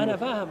الأخ. أنا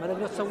فاهم، أنا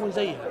أقدر تسوون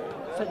زيها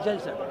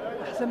جلسة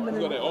أحسن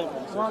من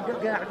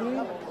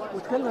قاعدين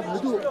وتكلم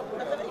بهدوء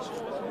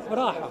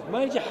براحة،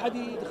 ما يجي حد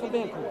يدخل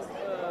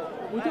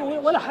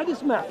بينكم ولا حد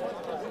يسمع،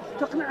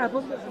 تقنعه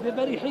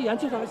بأريحية.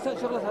 أنت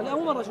شغلة هذه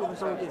أول مرة أشوفه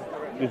يسوي كذا.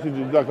 يا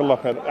سيدي جزاك الله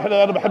خير.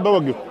 أنا بحب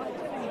أوقف.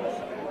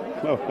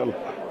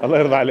 الله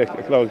يرضى عليك.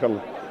 أكرمك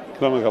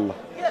الله.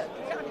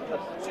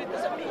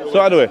 So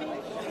anyway,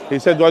 he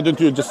said, why don't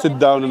you just sit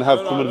down and have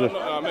conversation?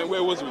 No, I mean,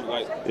 where was we?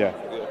 Like, yeah.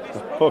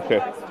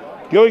 Okay.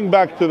 Going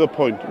back to the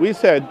point, we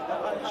said,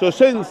 so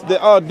since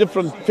there are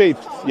different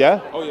faiths, yeah?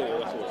 Oh yeah,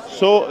 that's what.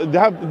 So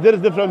there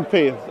is different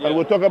faiths, and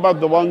we talk about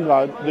the one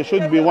God. There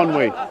should be one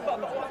way.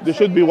 There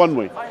should be one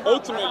way.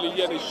 Ultimately,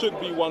 yeah, there should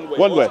be one way.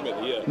 One way.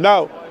 Yeah.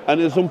 Now, and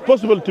it's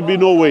impossible to be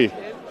no way,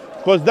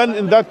 because then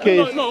in that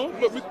case. No,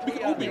 but we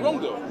could all be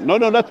wrong though.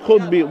 No, that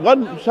could be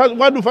one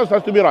of us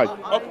has to be right.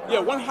 Yeah,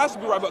 one has to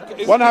be right,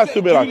 but one has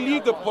to be right. Do you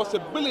leave the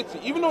possibility,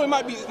 even though it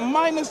might be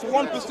minus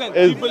 1%,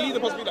 do you believe the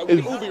possibility that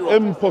we can all be wrong?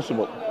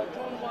 Impossible.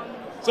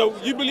 So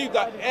you believe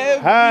that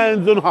every...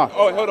 Hands on heart.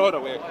 Oh, hold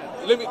on, wait.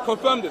 Let me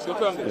confirm this.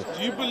 Yes.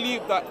 Do you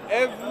believe that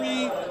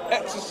every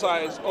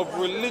exercise of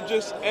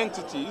religious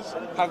entities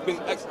have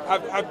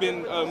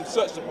been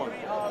searched upon?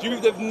 Do you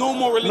believe there's no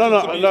more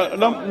religion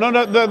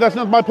No, that's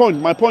not my point.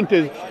 My point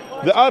is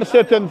there are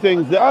certain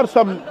things, there are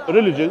some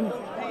religions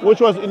which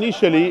was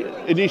initially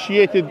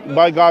initiated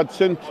by God,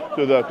 sent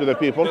to the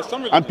people,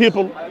 and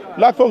people,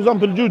 like for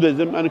example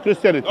Judaism and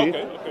Christianity,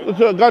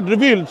 so God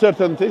revealed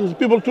certain things,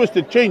 people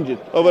twisted, changed it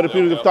over a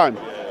period of time.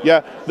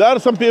 Yeah, there are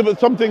some people,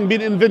 something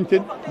been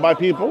invented by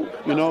people,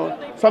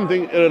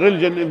 something,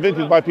 religion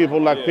invented by people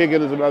like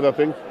paganism and other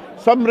things.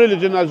 Some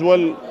religion as well,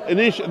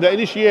 the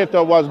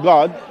initiator was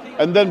God,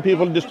 and then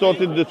people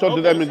distorted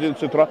the image,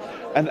 etc.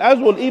 And as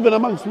well, even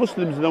amongst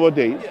Muslims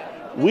nowadays,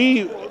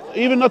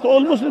 even not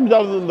all Muslims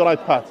are on the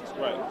right path.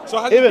 Right. So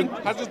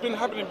has this been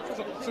happening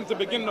since the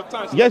beginning of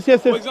time? So yes.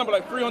 For example,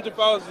 like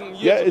 300,000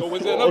 years ago,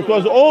 was it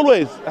was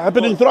always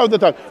happening throughout the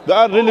time. There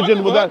are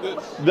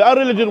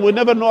religion we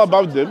never know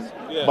about them,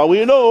 but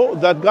we know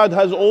that God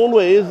has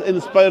always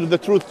inspired the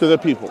truth to the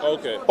people.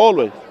 Okay.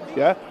 Always.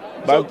 Yeah.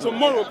 So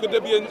tomorrow could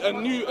there be a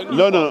new?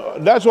 No.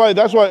 That's why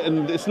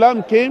in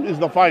Islam came is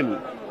the final.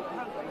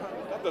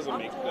 That doesn't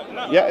make sense.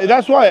 No. Yeah,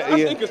 that's why.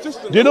 That's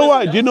inconsistent. Do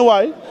you know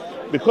why?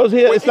 Because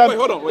here Wait, Islam,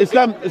 hold on, wait.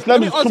 Islam Let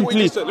me is answer what you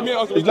complete. just said. Let me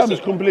answer what you Islam just is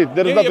said. complete.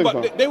 There is Yeah, nothing but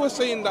wrong. they were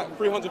saying that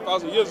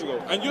 300,000 years ago,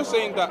 and you're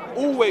saying that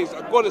always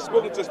God has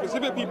spoken to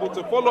specific people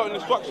to follow an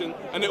instruction,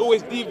 and they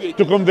always deviate.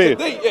 To convey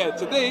it.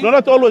 Today. No,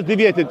 not always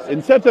deviated.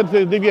 In certain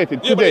things deviated.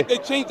 Yeah, Today, but they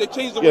changed the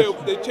Yes. way.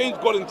 They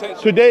changed God's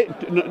intention. today,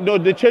 no,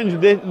 they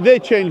changed. They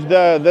changed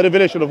the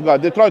revelation of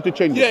God. They tried to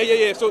change it.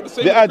 Yeah. So the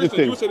same They with the added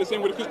Christians. You would things. say the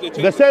same with the Christians.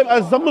 They The changed same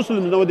as some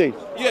Muslims nowadays.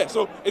 it. Yeah.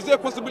 So is there a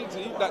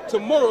possibility that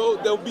tomorrow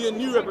there will be a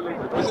new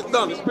revelation? Is it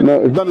done? It's finished?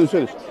 No, it's done and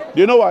finished.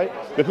 Do you know why?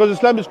 Because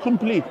Islam is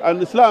complete, and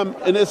in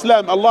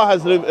Islam, Allah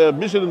has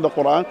mentioned in the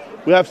Quran,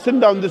 we have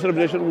sent down this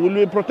revelation. We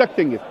will be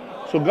protecting it.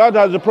 So God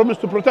has a promise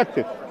to protect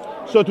it.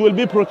 So it will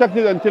be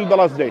protected until the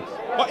last day.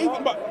 But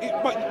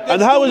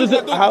And how is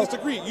it? I don't How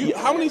disagree.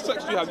 How many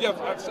sects do you have? You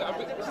have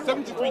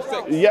 73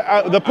 sects.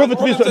 Yeah, the Prophet.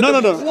 Muhammad said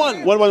No. there was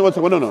one. One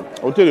second. No.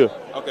 I'll tell you.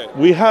 Okay.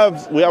 We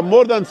have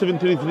more than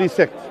 73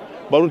 sects,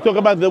 but we talk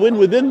about the one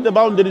within the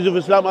boundaries of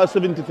Islam are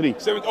 73.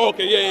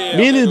 Okay, yeah.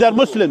 Meaning Okay, they're cool.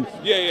 Muslims.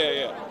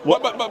 Yeah.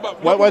 What- But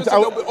what- Muhammad said I-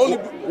 that only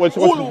what's-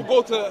 all will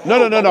go to hell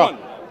No. but one.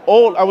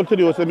 All. I will tell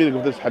you what's the meaning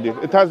of this hadith.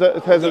 It has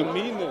a. The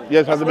meaning.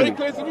 Yes, it has That's a very meaning.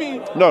 clear to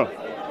me. No.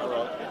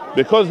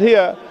 Because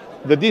here,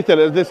 the detail,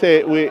 as they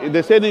say,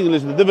 they say in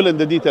English, the devil in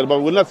the detail, but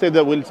we'll not say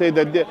that. We'll say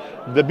that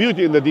the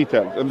beauty in the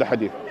detail in the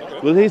hadith.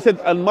 Well, he said,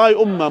 "And my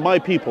ummah, my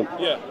people."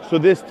 Yeah. So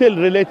they're still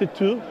related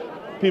to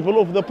people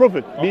of the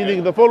Prophet,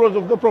 meaning the followers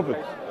of the Prophet.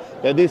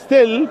 Yeah, they're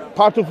still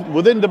part of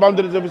within the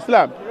boundaries of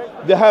Islam.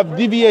 They have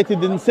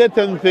deviated in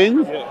certain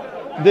things.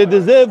 They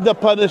deserve the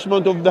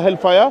punishment of the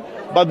hellfire,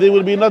 but they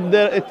will be not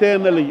there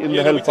eternally in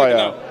the they'll be taken hellfire.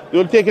 out. They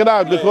will take it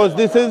out because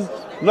this is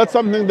not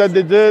something that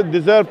they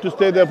deserve to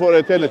stay there for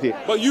eternity.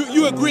 But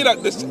you agree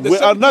that the We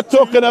are not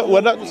 72 talking.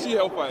 We're not. will see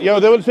hellfire. Yeah,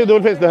 they will say they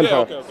will face the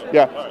hellfire. okay.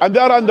 Yeah, and they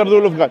are under the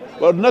rule of God.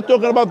 We're not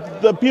talking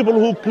about the people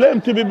who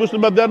claim to be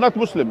Muslim, but they are not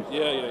Muslims.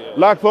 Yeah.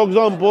 Like, for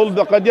example,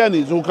 the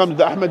Qadianis who comes,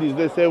 the Ahmadis,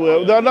 they say,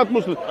 well, they are not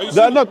Muslim. Are you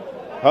They are Sunni? not.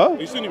 Huh? Are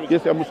you Sunni?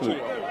 Yes, I'm Muslim.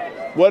 Sunni.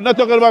 We're not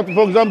talking about,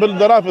 for example,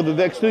 the Rafid,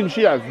 the extreme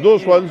Shias.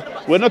 Those ones,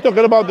 we're not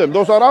talking about them.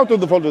 Those are out of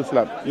the fold of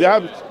Islam.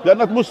 They're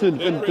not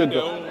Muslims.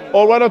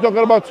 Or we're not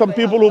talking about some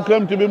people who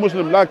claim to be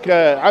Muslim, like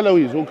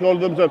Alawis, who call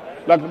themselves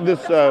like this,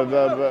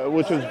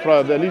 which is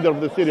the leader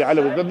of the Syria,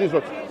 Alawis. Not this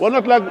one.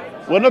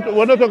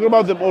 We're not talking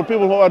about them, or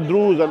people who are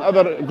Druze and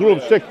other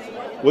groups, sects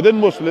within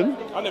Muslim.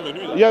 I never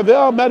knew that. Yeah, there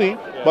are many,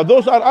 but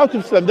those are out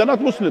of Islam. They're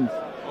not Muslims.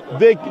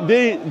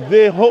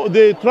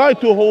 They try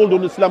to hold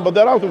on Islam, but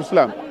they're out of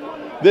Islam.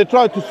 They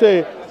try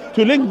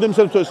to link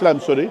themselves to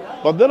Islam,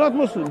 but they're not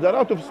Muslims. They're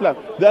out of Islam.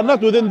 They are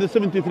not within the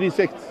 73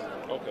 sects.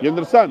 You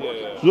understand?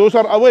 So those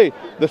are away.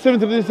 The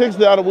 73 sects,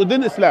 they are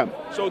within Islam.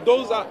 So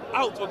those are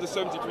out of the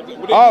 73.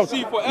 Will they Out.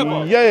 see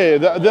forever? Yeah.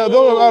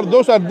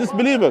 Those are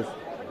disbelievers.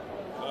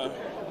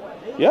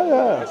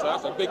 Yeah. So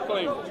that's a big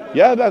claim.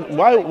 Yeah, that's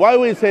why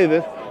we say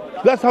this.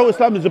 That's how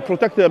Islam is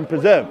protected and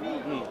preserved.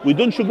 We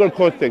don't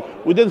sugarcoat things.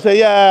 We don't say,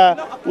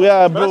 we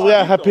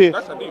are happy.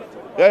 That's hadith.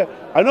 Yeah,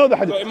 I know the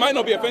hadith. So it might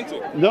not be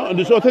authentic. No,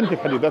 it's authentic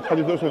hadith. That's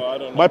hadith also. I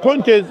don't know. My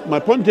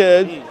point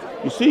is,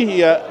 you see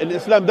here in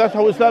Islam, that's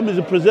how Islam is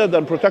preserved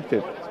and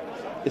protected.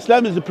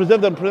 Islam is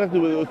preserved and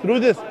protected through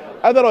this.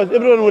 Otherwise,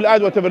 everyone will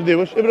add whatever they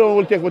wish. Everyone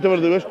will take whatever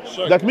they wish.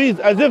 Sure. That means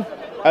as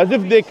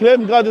if they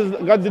claim God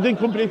didn't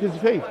complete His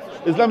faith.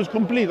 Islam is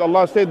complete.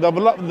 Allah said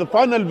the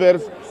final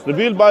verse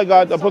revealed by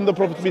God upon the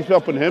Prophet peace be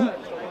upon him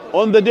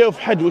on the day of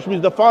Hajj, which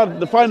means the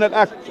final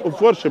act of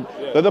worship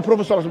that the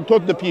Prophet ﷺ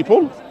taught the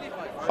people.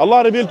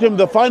 Allah revealed to him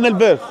the final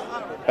verse.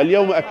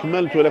 اليوم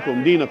أكملت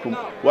لكم دينكم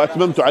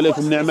وأتممت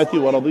عليكم نعمتي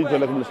ورضيت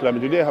لكم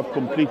الإسلام. Today I have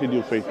completed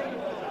your faith,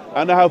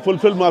 and I have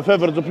fulfilled my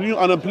favors upon you,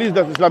 and I'm pleased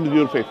that Islam is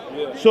your faith.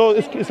 So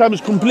Islam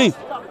is complete,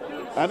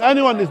 and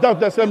anyone is doubt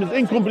that Islam is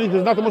incomplete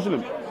is not a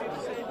Muslim.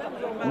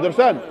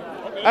 Understand?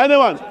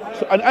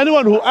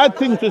 Anyone who adds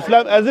things to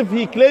Islam as if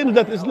he claims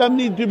that Islam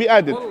needs to be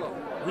added.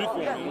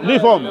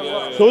 Reform.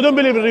 So we don't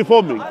believe in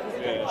reforming.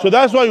 So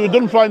that's why we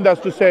don't find us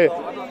to say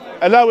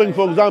allowing,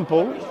 for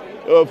example,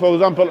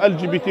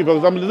 LGBT, for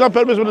example, is not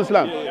permissible in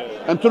Islam.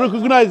 And to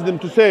recognize them,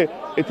 to say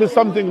it is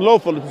something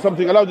lawful, it is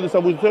something allowed in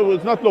Islam, we say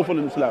it's not lawful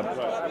in Islam.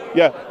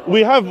 Yeah,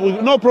 we have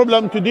no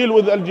problem to deal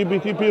with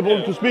LGBT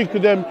people, to speak to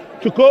them,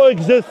 to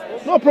coexist,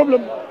 no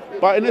problem.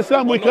 But in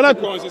Islam we cannot.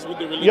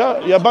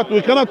 But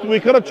we cannot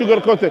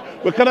sugarcoat it.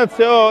 We cannot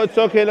say, oh, it's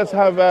okay, let's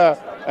have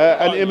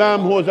an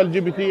imam who is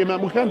LGBT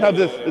imam. We can't have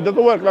this. It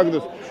doesn't work like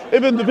this.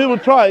 Even the people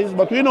tries,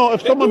 but we know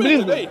if someone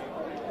believes it,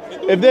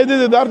 if they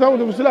did it, they are out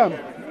of Islam,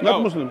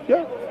 not Muslims.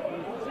 Yeah.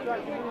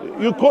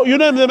 You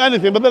name them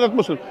anything, but they're not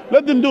Muslim.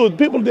 Let them do it.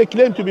 People they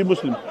claim to be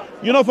Muslim.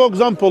 You know, for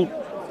example,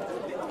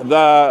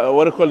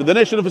 the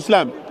Nation of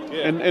Islam.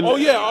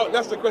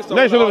 That's the question.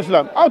 Nation of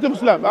Islam, out of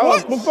Islam,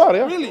 What? Kuffar,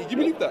 yeah. Really? You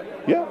believe that?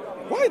 Yeah.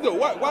 Why though?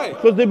 Why?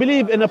 Because they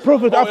believe in a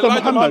prophet after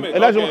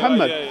Elijah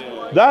Muhammad.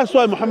 That's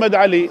why Muhammad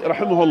Ali,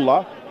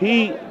 rahimahullah,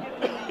 he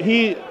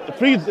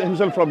freed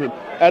himself from him.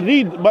 And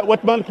read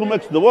what Malcolm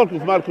X, the work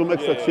of Malcolm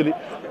X actually,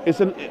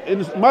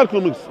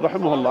 Malcolm X,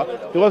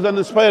 rahimahullah, he was an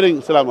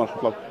inspiring, he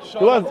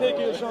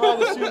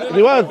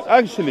was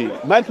actually,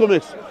 Malcolm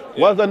X,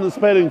 was an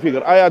inspiring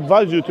figure. I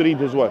advise you to read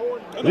his work.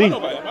 I Read. know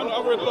about him.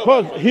 I've read a lot.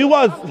 Because he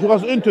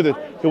was into this.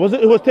 He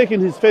was taking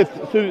his faith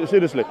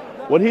seriously.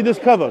 When he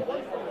discovered,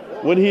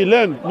 when he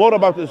learned more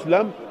about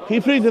Islam, he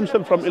freed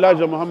himself from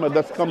Elijah Muhammad,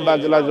 that's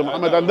scumbag Elijah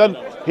Muhammad, and then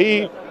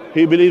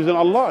he believes in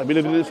Allah, he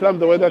believes in Islam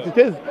the way that it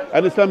is.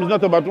 And Islam is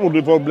not about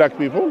only for black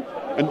people.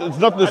 And it's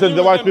not to say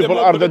the white people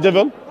are the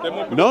devil.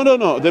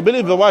 No. They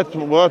believe the white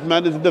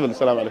man is the devil.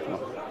 Assalamu alaikum.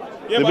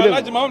 Yeah, but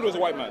Elijah Muhammad was a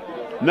white man.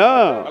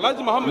 No.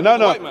 Elijah Muhammad was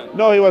a white man.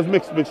 No, he was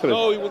mixed race.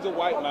 No, he was a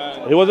white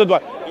man. He wasn't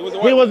white.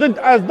 He wasn't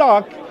as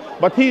dark,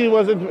 but he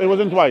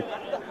wasn't white.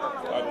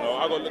 I don't know.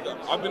 I gotta look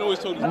at, I've been always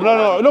told.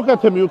 No. Look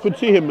at him. You could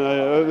see him.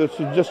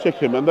 Just check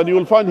him, and then you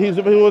will find he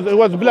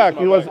was black.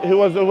 He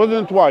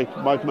wasn't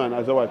white man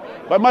as a white.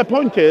 But my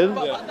point is,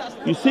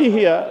 you see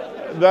here,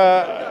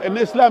 in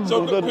Islam.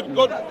 So could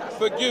God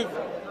forgive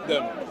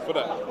them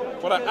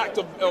for that act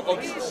of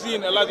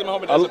seeing Elijah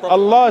Muhammad as a prophet?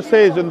 Allah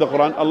says in the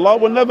Quran, Allah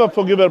will never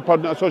forgive a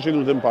partner associating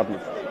with him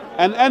partners.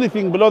 And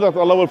anything below that,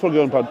 Allah will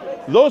forgive him partners.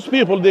 Those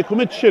people, they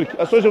commit shirk,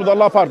 associated with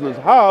Allah partners.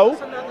 How?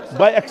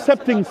 By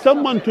accepting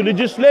someone to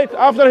legislate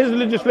after his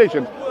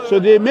legislation. So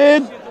they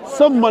made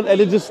someone a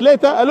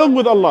legislator along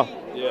with Allah.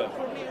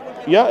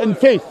 Yeah, in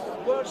faith.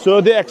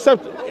 So they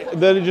accept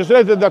the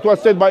legislation that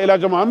was said by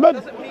Elijah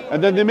Muhammad,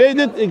 and then they made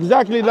it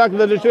exactly like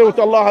the legislation which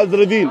Allah has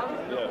revealed.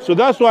 So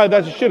that's why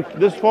that's shirk,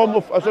 this form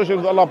of association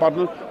with Allah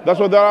partners. That's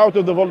why they're out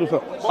of the fold of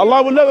Islam.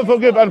 Allah will never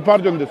forgive and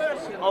pardon this.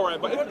 All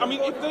right, but if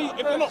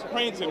they're not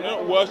praying to him, they're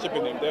not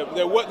worshiping him.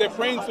 They're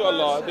praying to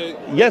Allah.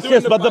 Yes,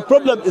 but the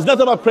problem is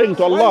not about praying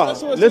to Allah.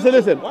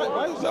 Listen.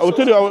 I will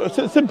tell you,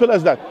 simple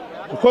as that.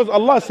 Because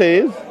Allah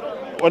says,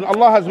 when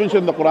Allah has mentioned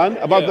in the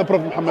Quran about the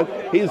Prophet Muhammad,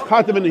 he is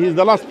Khataman, he is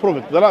the last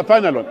prophet, the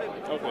final one.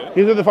 Okay.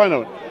 He's the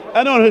final one.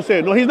 Anyone who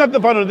says, no, he's not the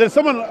final one, there's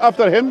someone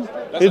after him,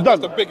 he's done.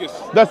 That's the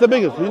biggest. That's the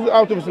biggest. He's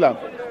out of Islam.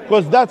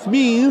 Because that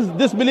means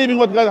disbelieving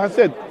what God has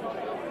said.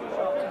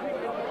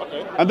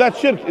 Okay. And that's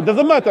shirk. It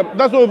doesn't matter.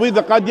 That's why we,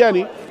 the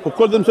Qadiani, who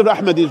call themselves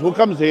Ahmadis, who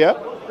comes here,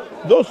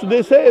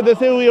 they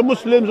say we are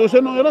Muslims. We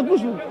say, no, you're not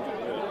Muslim.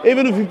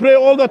 Even if you pray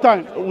all the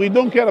time, we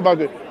don't care about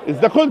it. It's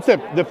the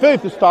concept, the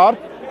faith start.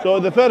 So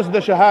the first, the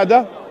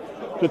Shahada,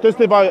 to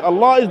testify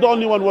Allah is the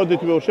only one worthy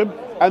to be worshipped.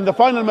 And the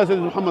final message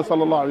is Muhammad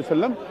sallallahu alaihi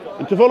wasallam.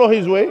 And to follow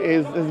his way,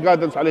 his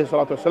guidance alayhi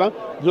salatu wasalam.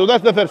 So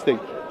that's the first thing.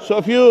 So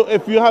if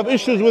you have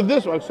issues with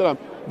this,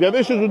 if you have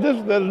issues with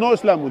this, there is no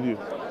Islam with you.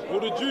 Will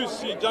the Jews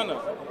see Jannah?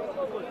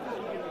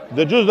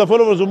 The Jews, the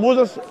followers of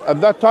Moses,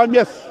 at that time,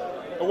 yes.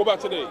 But what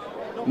about today?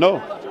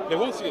 No. They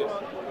won't see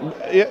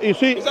it. You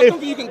see, Is that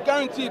something you can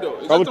guarantee though?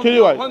 Is I will that tell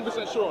you why.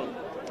 100% sure on?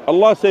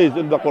 Allah says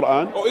in the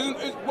Quran.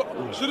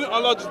 Or shouldn't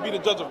Allah just be the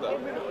judge of that?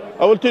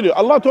 I will tell you.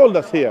 Allah told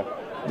us here.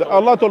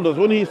 Allah told us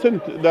when He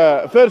sent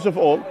the first of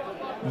all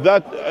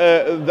that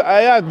the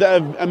ayat,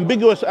 the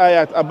ambiguous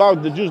ayat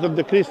about the Jews and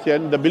the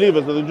Christian, the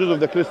believers of the Jews of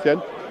the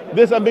Christian.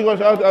 This ambiguous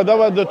ayat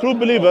about the true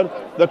believer,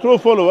 the true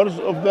followers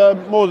of the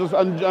Moses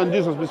and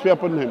Jesus, peace be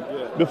upon him,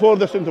 before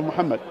the sent of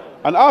Muhammad.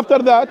 And after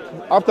that,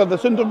 after the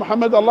sent of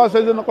Muhammad, Allah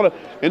says in the Quran,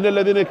 إن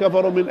الذين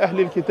كفروا من أهل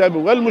الكتاب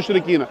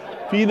والمشركين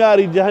في نار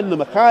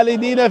جهنم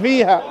خالدين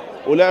فيها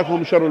أولئك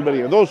هم شر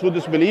البرية. Those who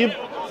disbelieve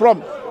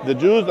from the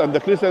Jews and the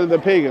Christians and the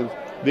pagans,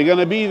 they're going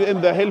to be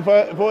in the hell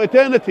for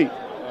eternity.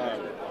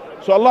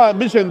 So Allah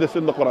mentioned this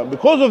in the Quran.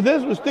 Because of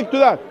this, we stick to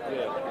that.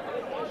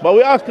 But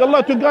we ask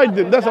Allah to guide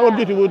them. That's our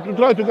duty. We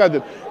try to guide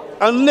them.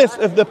 Unless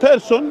if the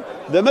person,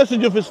 the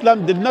message of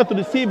Islam did not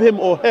receive him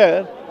or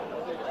her,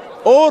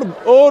 or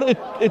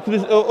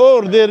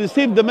they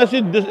received the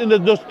message in a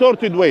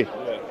distorted way.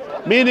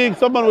 Meaning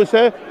someone will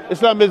say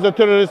Islam is a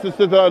terrorist,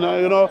 etc.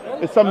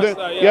 It's something.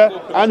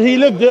 And he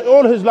lived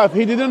all his life.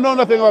 He didn't know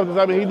nothing about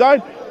Islam. He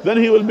died. Then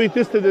he will be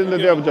tested in the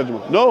day of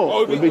judgment.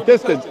 No, he will be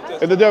tested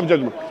in the day of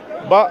judgment.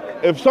 But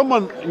if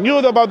someone knew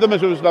about the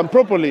message of Islam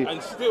properly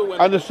and still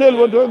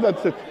went to him,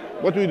 that's it.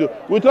 What we do?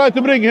 We try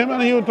to bring him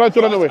and he will try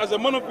to run away. As a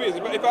monotheist,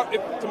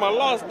 if to my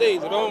last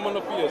days, if I'm a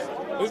monotheist,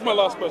 this is my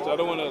last question. I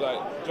don't want to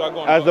drag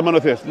on. As a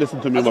monotheist, listen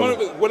to me. As a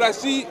monotheist,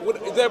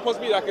 is there a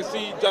possibility I can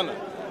see Jannah?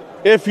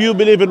 If you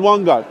believe in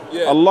one God,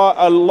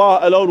 Allah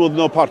alone with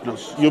no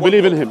partners, you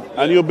believe in Him,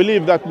 and you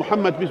believe that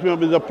Muhammad, peace be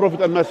upon him, is a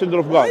prophet and messenger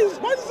of God.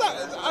 Why is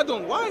that? I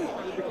don't. Why?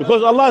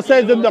 Because Allah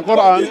says in the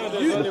Quran.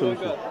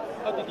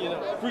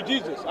 Through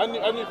Jesus. I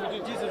knew through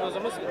Jesus was a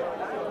Muslim.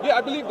 Yeah,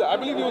 I believe that. I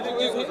believe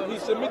he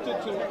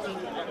submitted to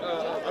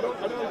I don't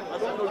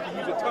know if you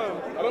use the term.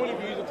 I don't know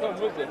if you use the term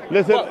Muslim.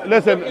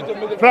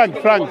 Listen, Frank.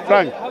 How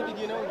did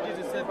you know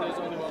Jesus said there's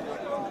only one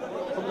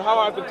God? From how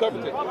I've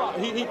interpreted it.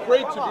 He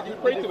prayed to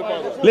the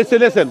Father.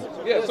 Listen.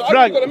 Yeah, so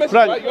I got a message,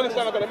 right? You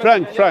understand I got a message?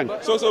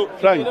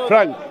 Frank.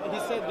 Frank. He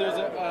said there's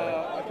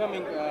a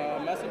coming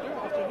messenger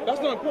after him.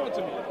 That's not important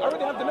to me. I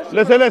already have the message.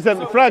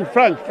 Listen, Frank.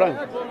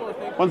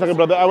 One second,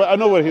 brother. I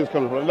know where he's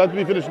coming from. Let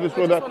me finish this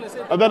one,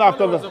 and then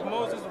after that. The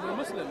Moses were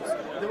Muslims.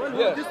 The one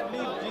who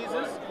disbelieved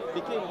Jesus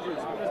became Jews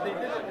because they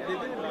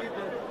didn't believe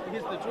that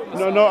he's the true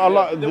Messiah. No,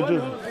 Allah. The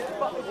Jews.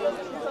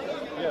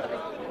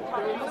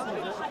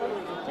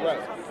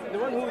 Right. The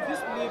one who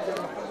disbelieved in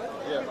Muhammad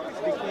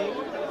became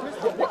Christian.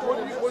 What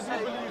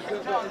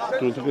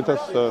do you believe to get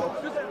us. just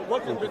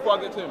one thing before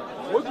I get to him.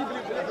 What do you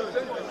believe is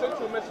the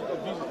essential message of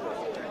Jesus?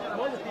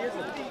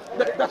 Monotheism.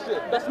 That's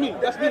it. That's me.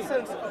 That's The me.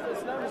 essence of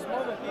Islam is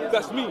monotheism.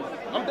 That's me.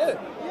 I'm there.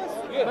 Yes.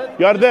 Yeah.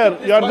 You are there.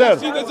 You are But there.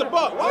 see, there's a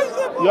but. Why is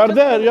there a but? You are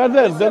there. You are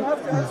there. You Then still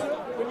have to answer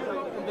when you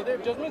on the day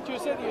of judgment. You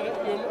said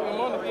you're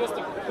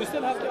monotheistic. You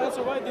still have to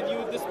answer why did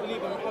you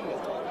disbelieve in Muhammad?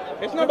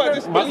 It's not about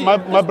disbelief.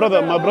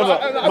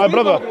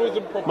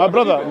 my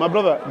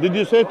brother. Did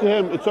you say to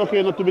him it's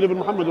okay not to believe in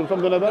Muhammad or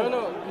something like that?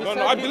 No.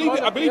 No, I believe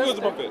he was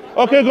a prophet.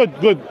 Okay,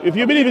 good. If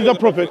you believe he's a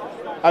prophet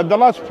and the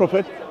last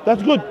prophet,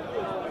 that's good.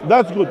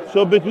 That's good.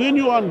 So between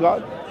you and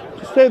God,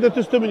 say the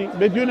testimony.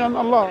 Between you and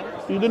Allah,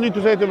 you don't need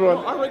to say it to everyone.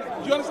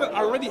 Do you understand?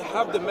 I already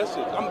have the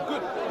message. I'm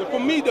good. For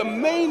me, the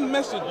main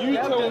message you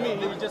tell me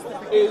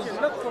is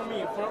not for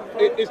me.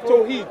 is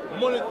Tawheed,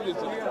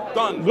 monotheism.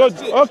 Done. Good.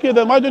 That's it. Okay,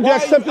 then why don't you Why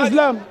accept you-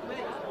 Islam?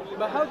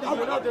 But how did you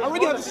know I there's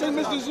already have the same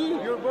monotheism? message as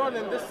you. You were born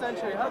in this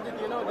century. How did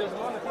you know there's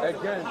monotheism?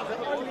 Again.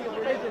 The only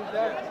religion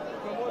that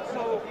promotes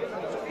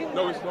monotheism.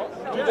 No, it's not.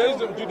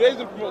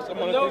 Judaism promotes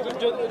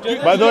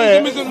monotheism. By the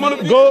Judaism isn't way,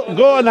 monotheism.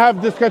 go and have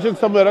discussion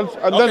somewhere else,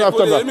 and then Okay, after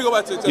cool, that. let me go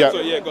back to the Yeah. So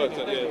yeah, go ahead.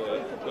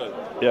 Go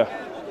ahead.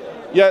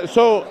 Yeah.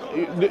 So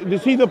you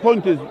see, the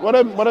point is what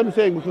I'm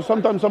saying, because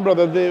sometimes some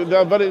brothers they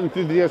are very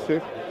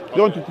enthusiastic,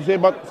 they want to say,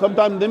 but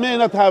sometimes they may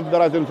not have the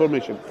right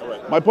information.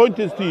 My point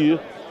is to you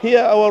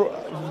here,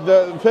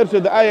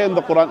 the ayah in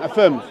the Quran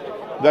affirms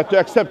that to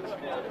accept,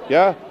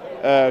 to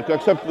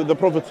accept the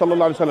Prophet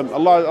sallallahu alaihi wasallam.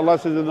 Allah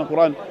says in the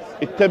Quran,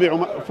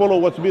 follow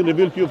what's been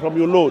revealed to you from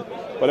your Lord,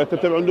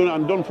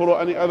 and don't follow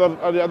any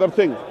other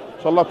things.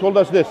 So Allah told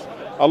us this.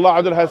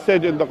 Allah has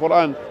said in the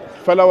Quran,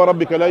 فَلَا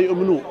وَرَبِّكَ لَا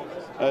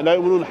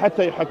يُؤْمِنُونَ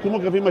حَتَّى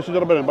يُحَكِّمُوكَ فِيمَا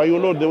شَجَرَ بَيْنَهُم. By your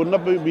Lord, they will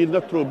not be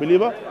not true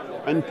believer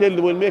until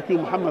they will make you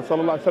Muhammad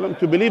sallallahu alaihi wasallam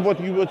to believe what's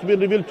been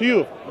revealed to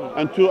you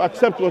and to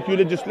accept what you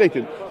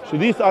legislated. So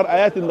these are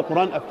ayat in the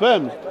Quran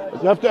affirms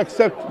that you have to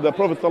accept the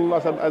Prophet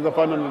sallallahu alaihi wasallam as the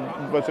final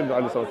messenger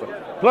alayhi salatu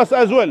wasallam. Plus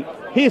as well,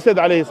 he said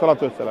alayhi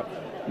salatu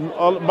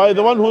wasallam, by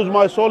the one whose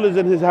my soul is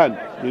in his hand,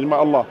 meaning by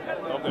Allah,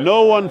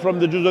 no one from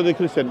the Jews or the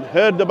Christian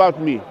heard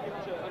about me,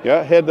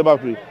 heard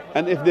about me.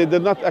 And if they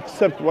did not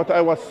accept what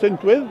I was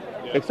sent with,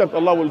 except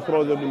Allah will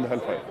throw them in the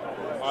hellfire.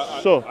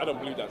 I don't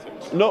believe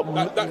that. No,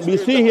 That's we the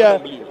see reason I here,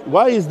 don't believe it.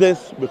 why is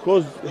this?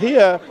 Because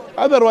here,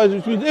 otherwise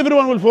it means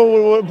everyone will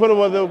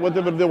follow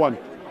whatever they want.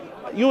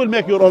 You will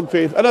make your own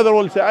faith. Another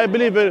will say, I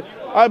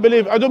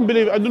don't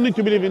need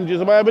to believe in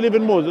Jesus, but I believe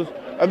in Moses.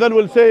 And then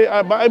will say,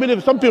 but I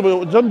believe some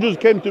Jews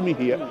came to me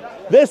here.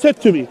 They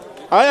said to me,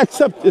 I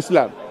accept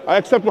Islam. I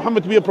accept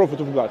Muhammad to be a prophet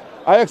of God.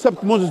 I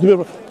accept Moses to be a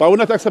prophet, but I will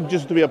not accept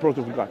Jesus to be a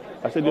prophet of God.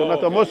 I said, you're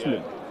not a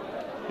Muslim.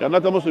 You're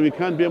not a Muslim. You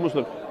can't be a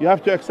Muslim. You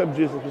have to accept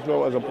Jesus as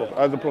well as a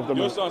prophet.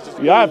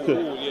 You have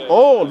to.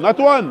 All, not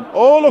one.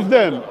 All of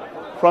them,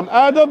 from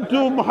Adam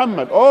to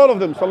Muhammad. All of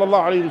them.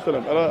 Sallallahu alaihi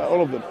wasallam.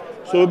 All of them.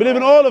 So we believe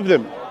in all of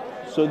them.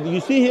 So you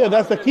see here,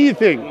 that's the key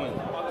thing.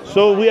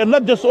 So we are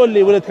not just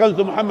only when it comes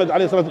to Muhammad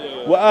alayhi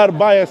salatu, we are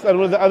biased, and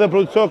with the other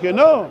prophets okay.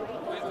 No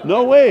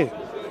way.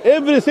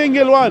 Every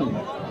single one.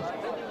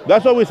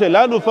 That's why we say,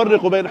 لا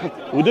نفرق بين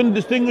أحد. We didn't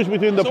distinguish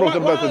between the prophet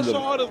and why are messenger.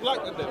 shahadas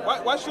like that then?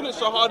 Why shouldn't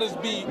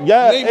shahadas be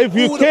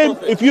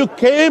If you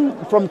came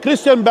from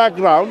Christian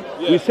background,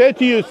 we say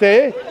to you,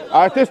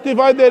 I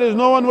testify there is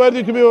no one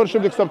worthy to be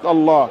worshipped except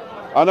Allah.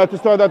 And I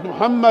testify that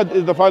Muhammad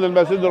is the final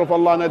messenger of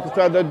Allah. And I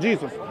testify that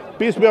Jesus,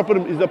 peace be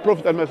upon him, is the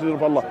prophet and messenger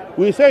of Allah.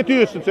 We say to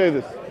you to say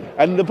this.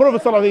 And the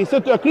Prophet sallallahu alaihi wasallam, he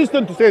said to a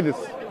Christian to say this.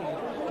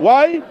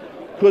 Why?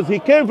 Because he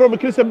came from a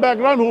Christian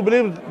background who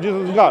believes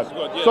Jesus is God.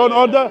 So in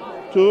order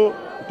to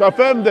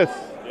affirm this,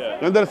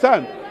 you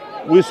understand?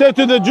 We say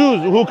to the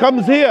Jews who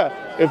comes here,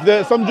 if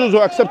there are some Jews who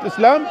accept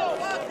Islam,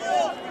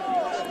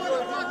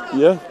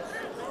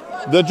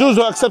 the Jews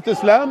who accept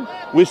Islam,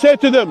 we say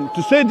to them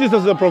to say Jesus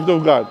is the prophet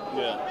of God.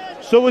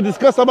 So we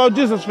discuss about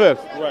Jesus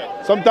first.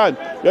 Right. Sometimes,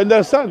 you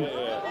understand?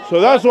 So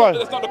that's why.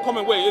 That's not the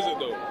common way, is it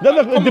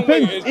though? It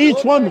depends.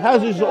 Each one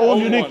has his own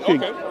unique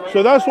thing. Okay.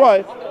 So that's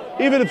why,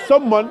 even if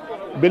someone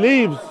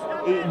believes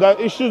the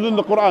issues in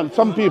the Quran,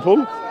 some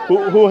people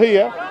who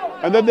hear,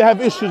 and then they have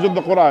issues in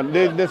the Quran,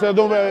 they say,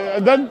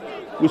 and then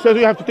we say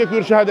you have to take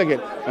your shahada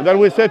again. And then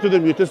we say to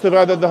them, you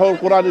testify that the whole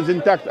Quran is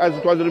intact as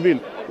it was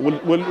revealed.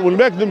 We'll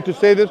make them to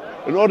say this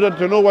in order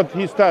to know where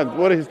he stands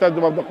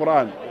about the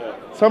Quran.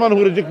 Someone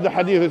who rejects the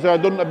hadith, they say, I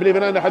don't believe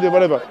in any hadith,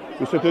 whatever.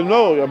 We say to them,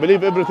 no, I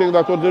believe everything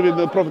that was revealed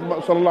in the Prophet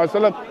sallallahu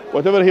alaihi wasallam.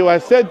 Whatever he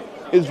has said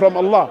is from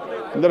Allah.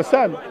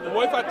 Understand?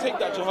 What if I take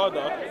that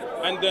shahada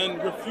and then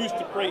refuse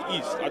to pray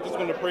east? I just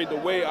want to pray the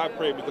way I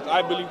pray because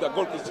I believe that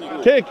God can see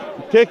all.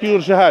 Take your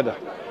shahada.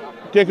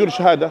 Take your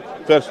shahada,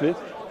 firstly.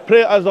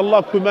 Pray as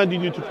Allah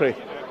commanded you to pray.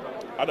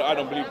 I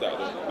don't believe that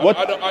though. What?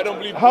 I don't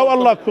believe. How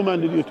Allah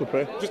commanded you to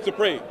pray? Just to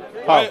pray.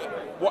 How?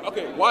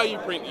 Why are you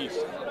praying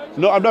east?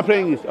 No, I'm not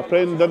praying east. I'm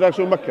praying in the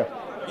direction of Mecca.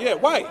 Yeah,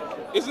 why?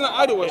 Isn't that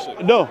idol worship?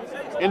 No.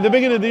 In the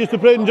beginning, they used to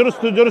pray in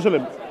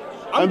Jerusalem.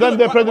 And then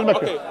they prayed in Mecca.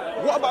 Okay,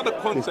 what about the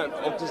concept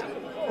of just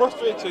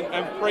prostrating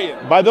and praying?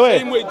 By the way,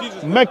 same way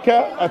Jesus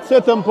Mecca, at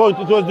certain point,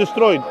 it was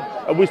destroyed.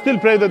 And we still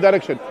pray in the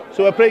direction.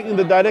 So we're praying in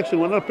the direction.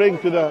 We're not praying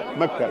to the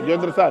Mecca. Do you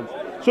understand?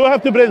 So we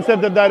have to pray in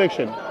certain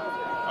direction.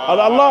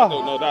 Allah.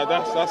 No,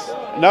 that's.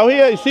 Now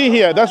here, you see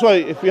here. That's why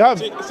if you have.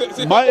 See,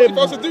 if I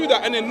was to do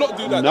that and then not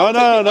do that.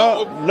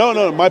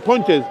 No. My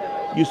point is,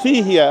 you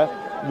see here,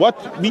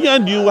 what me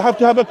and you have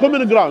to have a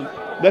common ground.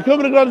 The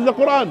common ground is the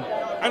Quran.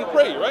 And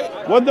pray,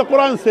 right? What the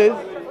Quran says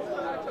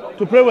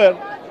to pray where?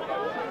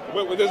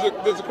 Wait, there's a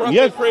Quran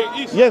Yes. says pray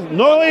east. Yes.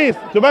 No east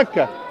to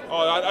Mecca. Oh,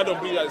 I don't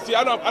believe that. See,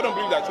 I don't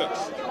believe that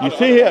text. You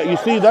see here. You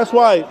see. That's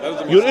why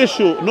doesn't make your sense.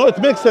 issue. No, it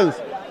makes sense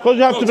because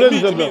you have to To pray. me,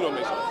 it don't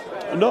make sense.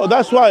 No,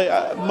 that's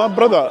why, my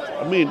brother,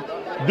 I mean,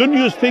 don't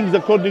use things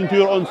according to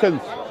your own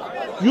sense.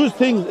 Use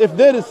things, if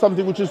there is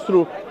something which is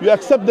true, you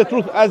accept the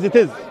truth as it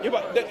is. Yeah,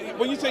 but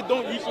when you say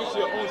don't use it to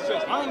your own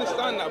sense, I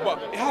understand that,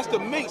 but it has to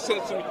make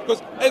sense to me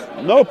because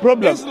No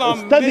problem.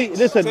 Islam Study, makes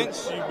listen,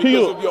 sense to you to because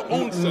you. of your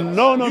own sense.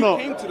 No. You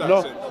came to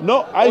that sense.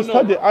 No, I Oh,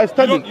 studied. I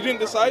studied. You didn't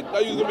decide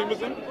that you was going to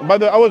be Muslim? By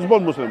the way, I was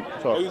born Muslim.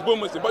 Oh, So you was born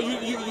Muslim, but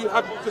you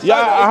have decided Yeah,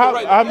 that I is the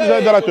right. have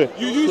decided the right way.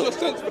 You use your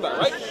sense for that,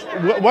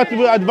 right? what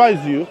we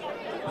advise you,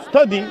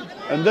 study,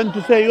 and then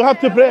to say you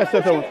have to pray a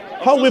certain way.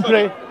 How we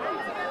pray?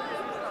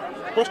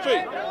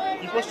 Prostrate.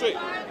 You prostrate.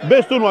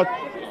 Based on what?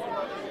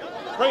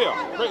 Prayer.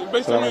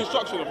 Based on the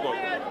instruction of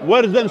God.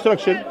 Where is the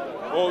instruction?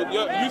 Well,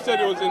 yeah, you said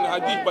it was in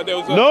Hadith, but there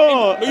was a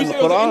No, you in said the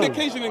it was an Quran.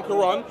 indication in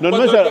Quran. No,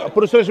 but no,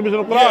 prostration is in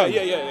the Quran.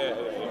 Yeah.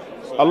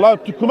 So, Allah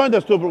to command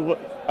us to,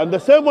 and the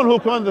same one who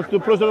commands us to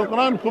pray the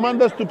Quran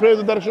commands us to pray in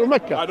the direction of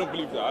Mecca. I don't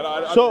believe that.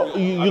 I So don't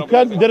believe that. I you don't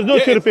can't. believe There is no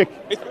that. cherry pick.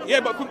 Yeah,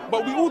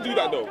 but we all do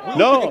that though. We all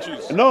No, pick and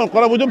choose. no.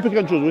 Quran we don't pick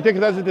and choose. We take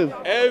it as it is.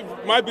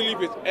 My belief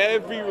is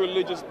every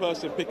religious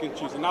person pick and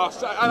choose, and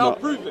I'll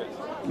prove it.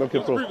 Okay,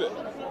 Let's prove. prove it.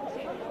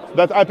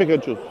 That I pick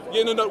and choose.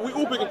 Yeah, no, we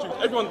all pick and choose.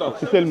 Everyone does.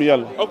 Tell me,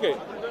 yalla. Okay,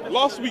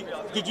 last week,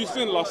 did you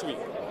sin last week?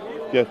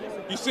 Yes.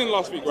 You sinned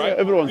last week, right? Yeah,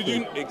 everyone did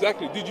sinned. you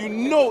exactly? Did you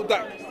know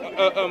that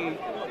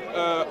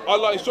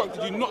Allah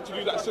instructed you not to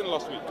do that sin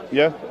last week?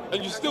 Yeah.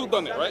 And you still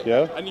done it, right?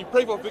 Yeah. And you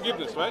pray for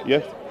forgiveness, right?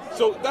 Yes.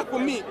 So that for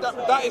me,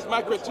 that is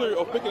my criteria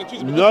of picking and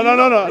choosing. No.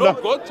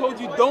 God told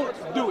you don't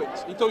do it.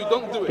 He told you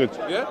don't do it.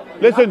 Good. Yeah.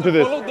 Listen You have to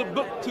this. Follow the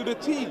book to the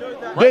T.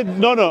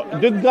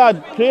 Right? Did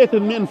God create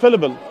me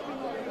infallible?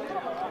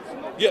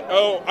 Yeah.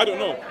 Oh, I don't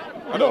know.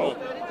 I don't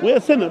know. We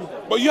are sinners.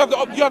 But you have the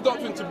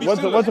option to be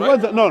sinless, right?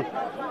 What's that? No.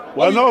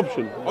 Well, no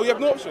option. Oh, you have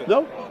no option.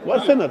 No. We're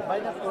sinners. By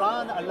the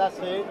Quran, Allah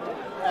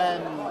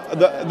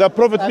said, The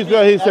Prophet peace be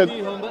upon him, he said.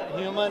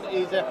 every human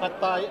is a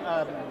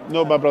khatai.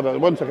 No, my brother.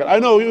 1 second. I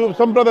know you.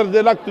 Some brothers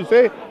they like to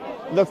say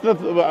that's not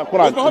Quran.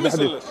 Was Muhammad the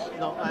hadith. sinless?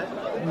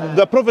 No,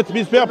 The Prophet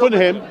peace be upon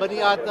him.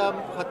 Bani Adam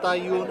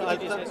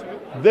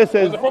khatayun. This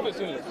Was is the Prophet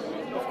sinless?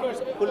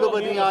 Kullu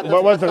Bani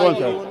Adam One second.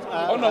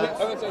 Oh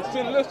no,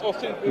 sinless or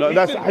sin? no.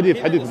 That's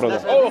hadith,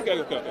 brother. Oh,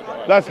 okay.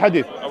 That's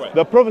hadith. Alright.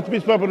 The Prophet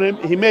peace be upon him.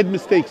 He made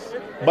mistakes,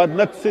 but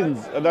not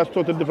sins. And that's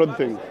totally different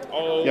thing.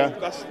 Oh, Yeah.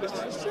 that's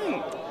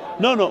sin.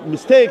 No.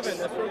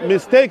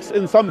 Mistakes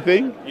in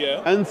something,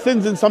 Yeah. and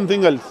sins in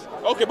something else.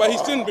 Okay, but he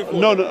sinned before.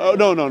 No.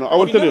 I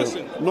will he tell you. never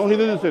sinned? No, he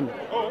didn't sin.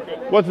 Oh, okay.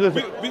 What's this?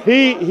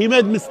 He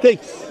made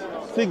mistakes.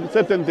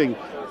 Certain things.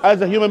 As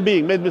a human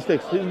being, made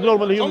mistakes. He's a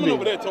normal human Someone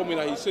over being. there told me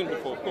that he sinned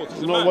before. Of course,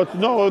 he's a No, man. what?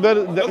 No,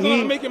 Doesn't that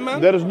make him man?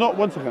 there is not.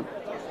 1 second.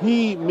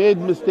 He made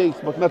mistakes,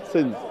 but not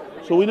sins.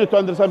 So we need to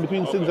understand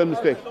between sins and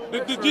mistakes.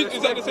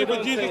 Is that the same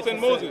for Jesus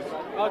and Moses?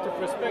 Out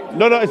of respect.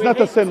 No, it's we not a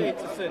hate to sin. say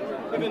it's a sin,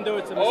 even though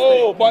it's a mistake.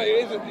 Oh, but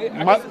it isn't.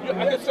 I My-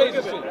 can say it's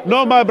a sin.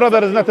 No, my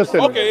brother is not a sin.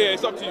 Okay, yeah,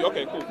 it's up to you.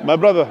 Okay, cool. My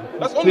brother,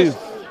 That's please.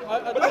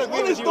 honest. But that's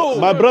honest though.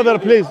 My brother,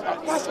 please.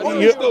 That's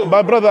honest though.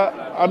 My brother,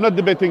 I'm not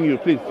debating you,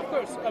 please. Of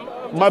course,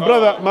 My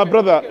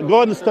brother,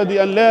 go and study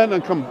and learn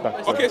and come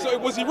back. Okay, so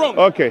was he wrong?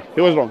 Okay,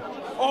 he was wrong.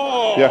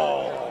 Oh.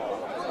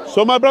 Yeah.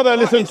 So my brother,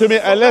 listen to me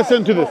and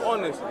listen to this.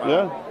 Honest, man.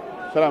 Yeah.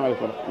 Salam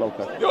alaikum. wa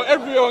rahmatullah. Yo,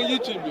 everywhere on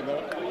YouTube, you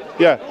know.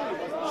 Yeah.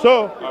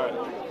 So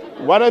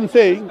Alright. what I'm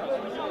saying,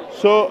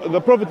 so the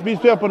Prophet peace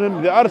be upon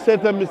him, there are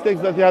certain mistakes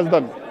that he has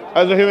done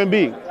as a human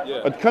being. Yeah.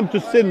 But come to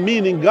sin,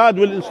 meaning God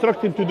will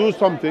instruct him to do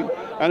something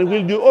and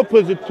will do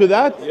opposite to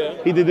that, Yeah.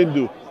 he didn't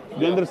do.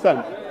 Do you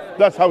understand?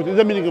 That's how it is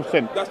the meaning of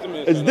sin. That's the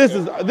meaning. Is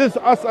this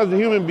us as a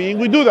human being,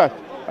 we do that.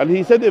 And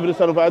he said every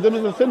son of Adam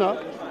is a sinner.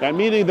 And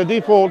meaning the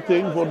default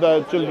thing for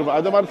the children of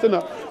Adam are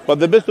sinner. But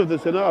the best of the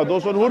sinner are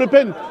those who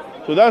repent.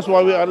 So that's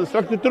why we are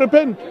instructed to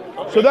repent.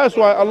 So that's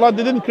why Allah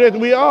didn't create,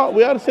 we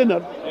are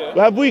sinners. We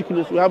have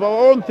weakness, we have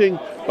our own thing.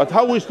 But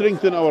how we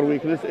strengthen our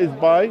weakness is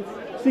by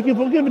seeking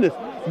forgiveness.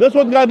 That's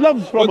what God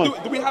loves from But us.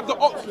 do we have the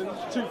option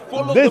to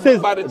follow This the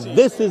is vanity?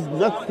 this is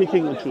not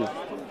picking and choose.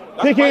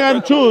 That's Picking my and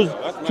criteria. choose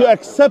That's to my-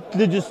 accept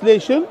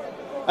legislation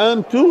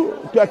and to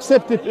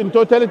accept it in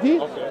totality.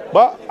 Okay.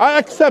 But I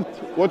accept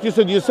what you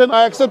said. You sin.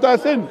 I accept I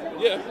sin.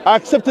 Yeah. I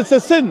accept it's a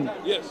sin.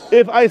 Yes.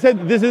 If I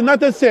said this is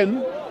not a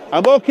sin,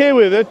 I'm okay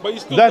with it. But you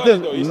still That done is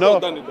it though. You no, still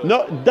done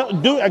it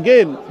though. do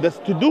again. That's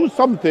to do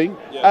something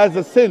Yeah. as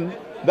a sin.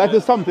 That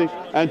is something,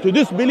 and to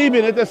disbelieve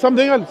in it is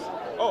something else.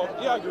 Oh,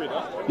 yeah, I agree with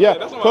that. Yeah.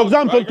 that's not For what I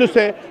example, agree to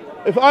say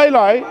If I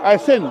lie, I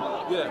sin.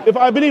 Yeah. If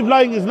I believe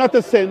lying is not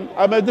a sin,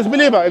 I'm a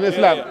disbeliever in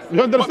Islam. Yeah.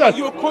 You understand? But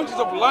you're conscious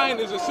of lying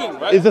is a sin,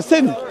 right? It's a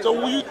sin.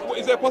 So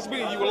is there a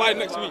possibility you will lie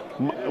next week?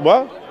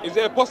 What? Is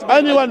there a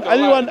possibility?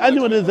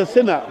 Anyone is a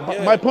sinner.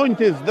 Yeah. My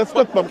point is, that's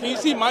not. Can you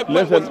see my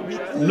point? Listen,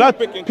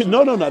 was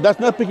no. That's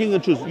not picking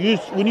and choose.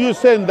 When you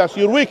sin, that's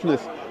your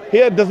weakness.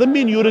 Here it doesn't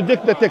mean you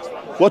reject the text.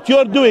 What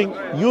you're doing,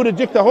 you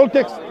reject the whole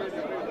text.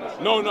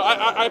 No,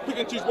 I pick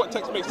and choose what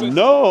text makes sense.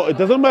 No, it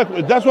doesn't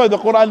matter. That's why the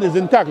Quran is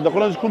intact. The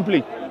Quran is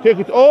complete. Take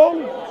it all.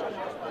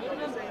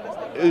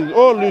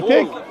 All you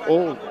take.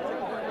 All.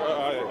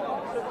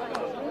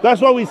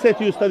 That's why we say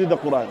to you, study the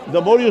Quran. The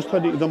more you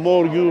study, the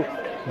more you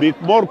be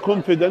more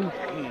confident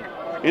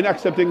in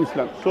accepting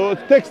Islam. So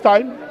it takes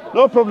time,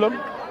 no problem.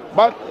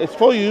 But it's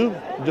for you.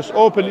 Just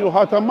open your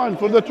heart and mind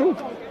for the truth.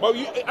 But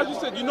as you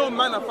said,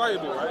 man are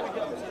fallible,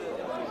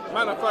 right?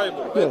 Man are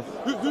fallible. Yes.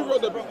 Who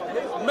wrote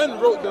men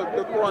wrote the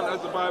Quran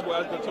as the Bible,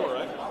 as the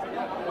Torah, right?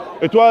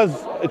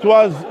 It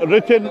was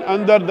written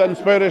under the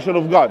inspiration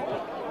of God.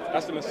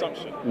 That's an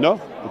assumption. No,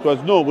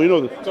 we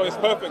know this. So it's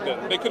perfect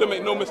then. They could have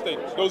made no mistake.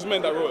 Those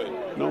men that wrote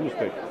it. No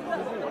mistake.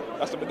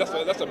 That's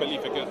a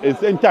belief again.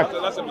 It's intact.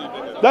 That's a belief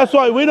again. That's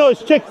why we know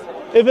it's checked.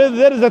 If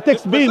there is a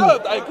text being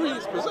preserved, I agree,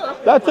 it's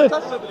preserved. That's it.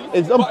 That's a belief.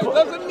 It's but it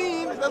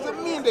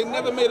doesn't mean they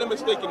never made a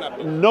mistake in that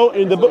book. No,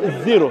 in the book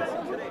it's zero.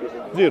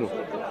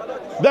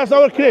 That's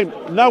our claim.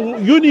 Now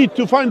you need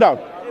to find out.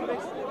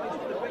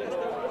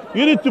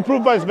 You need to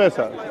prove vice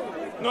versa.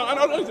 No, I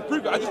don't need to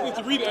prove it. I just need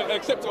to read it and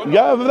accept it.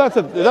 Yeah, but that's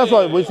it. That's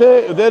why we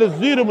say there is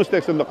zero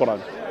mistakes in the Quran.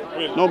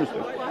 Really? No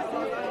mistake.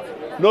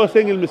 No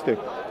single mistake.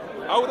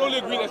 I would only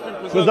agree that's been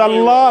preserved. Because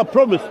Allah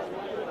promised,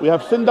 we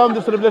have sent down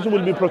this revelation,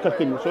 we'll be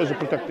protecting you. So it's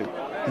protected.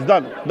 It's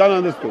done and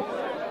understood.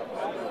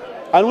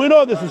 And we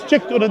know this is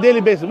checked on a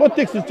daily basis. What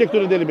text is checked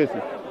on a daily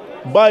basis?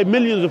 By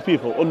millions of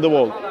people on the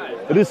world.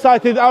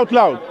 Recited out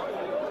loud.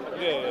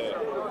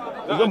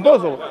 It's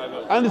impossible.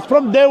 And it's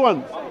from day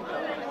one.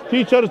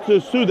 Teacher to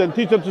student,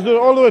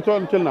 all the way to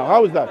until now.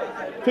 How is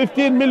that?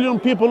 15 million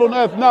people on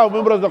earth now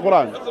memorize the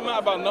Quran. It doesn't matter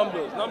about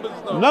numbers.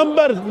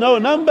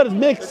 Numbers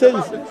make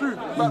sense.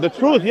 The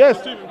truth, yes.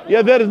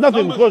 Yeah, there is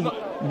nothing because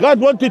God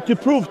wanted to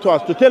prove to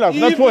us, to tell us,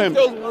 not for him.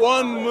 Even if there's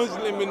one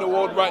Muslim in the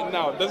world right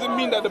now, doesn't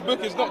mean that the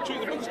book is not true.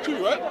 The book is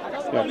true, right?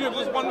 Yeah. Even if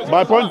there's one Muslim,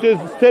 My point is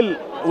still,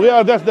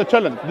 that's the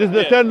challenge. This is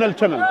the eternal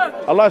challenge.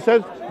 Allah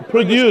says,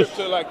 produce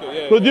 10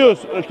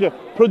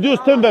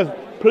 verses,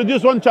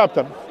 produce one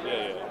chapter.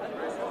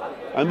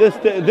 And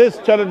this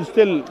challenge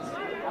still.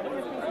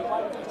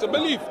 It's a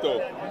belief,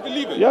 though. You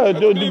believe it.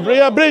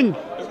 Yeah, bring.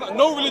 It's not,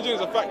 no religion is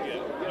a fact yet.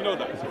 You know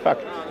that. It's a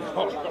fact.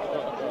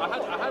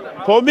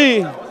 For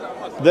me,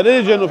 the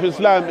religion of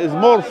Islam is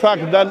more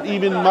fact than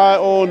even my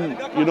own,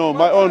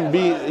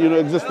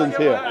 existence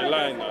here. You're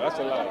lying, though. That's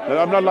a lie.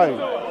 I'm not lying.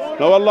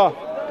 No, Allah.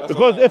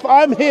 Because if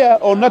I'm here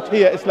or not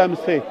here, Islam is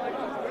fake.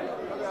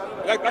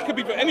 That could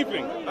be for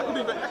anything. That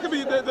could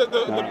be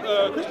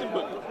the Christian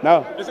book.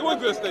 No. It's always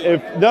going to stay.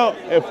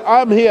 If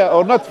I'm here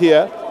or not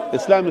here,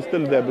 Islam is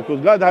still there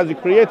because God has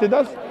created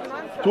us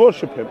to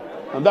worship Him,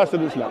 and that's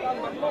in Islam.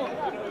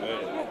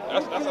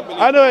 That's a belief.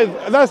 Anyways,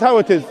 that's how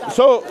it is.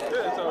 So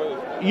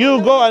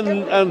you go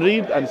and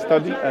read and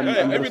study and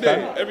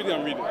understand. Every day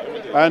I'm reading.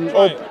 Every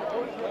day.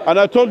 And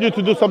I told you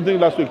to do something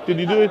last week. Did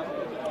you do it?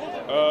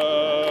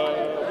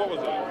 What was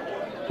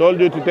it? Told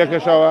you to take a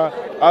shower,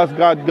 ask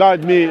God,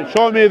 guide me,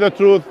 show me the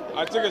truth.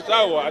 I took a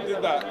shower. I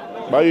did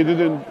that. But you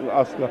didn't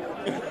ask God.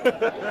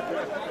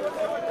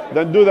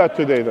 Then do that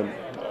today then.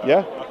 Yeah?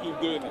 I keep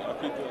doing it.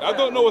 I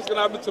don't know what's going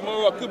to happen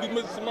tomorrow. I could be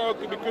Muslim tomorrow. I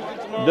could be Christian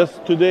tomorrow.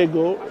 Just today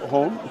go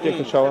home, take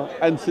a shower,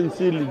 and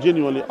sincerely,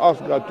 genuinely ask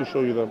God to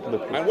show you the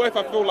truth. And what if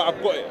I feel like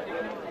I've got it?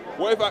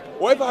 What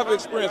if I have an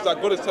experience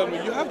that God is telling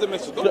me, you have the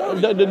message,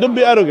 Don't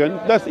be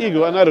arrogant. That's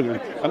ego and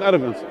arrogance.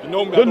 You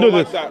know me, don't do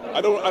this. Like that.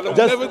 I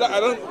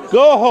don't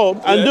go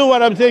home and do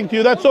what I'm saying to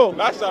you, that's all.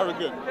 That's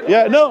arrogant.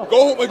 Yeah, no.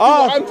 Go home and do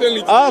what I'm telling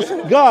you.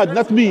 Ask God,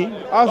 not me.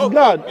 Ask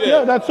God.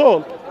 Yeah, that's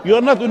all.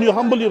 You're not, when you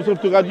humble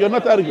yourself to God, you're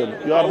not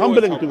arrogant. You are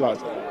humbling to God.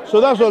 So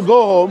that's why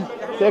go home,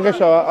 take a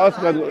shower, ask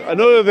God, I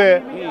know you're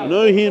there, I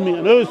know you hear me,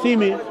 I know you see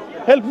me.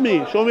 Help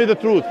me, show me the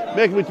truth,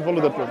 make me to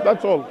follow the truth.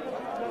 That's all.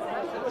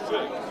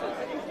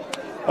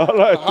 All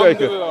right,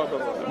 take it.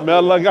 May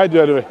Allah guide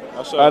you anyway.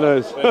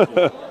 Anyways.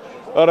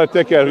 All right,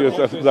 take care of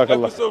yourself.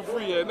 Episode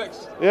 3,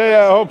 next.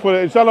 Yeah,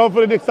 hopefully. Inshallah,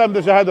 hopefully next time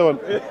the Shahada one.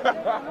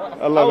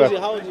 Allah.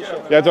 How was it,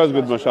 Sheikh? Yeah, it was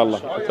good, mashallah.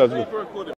 It was good.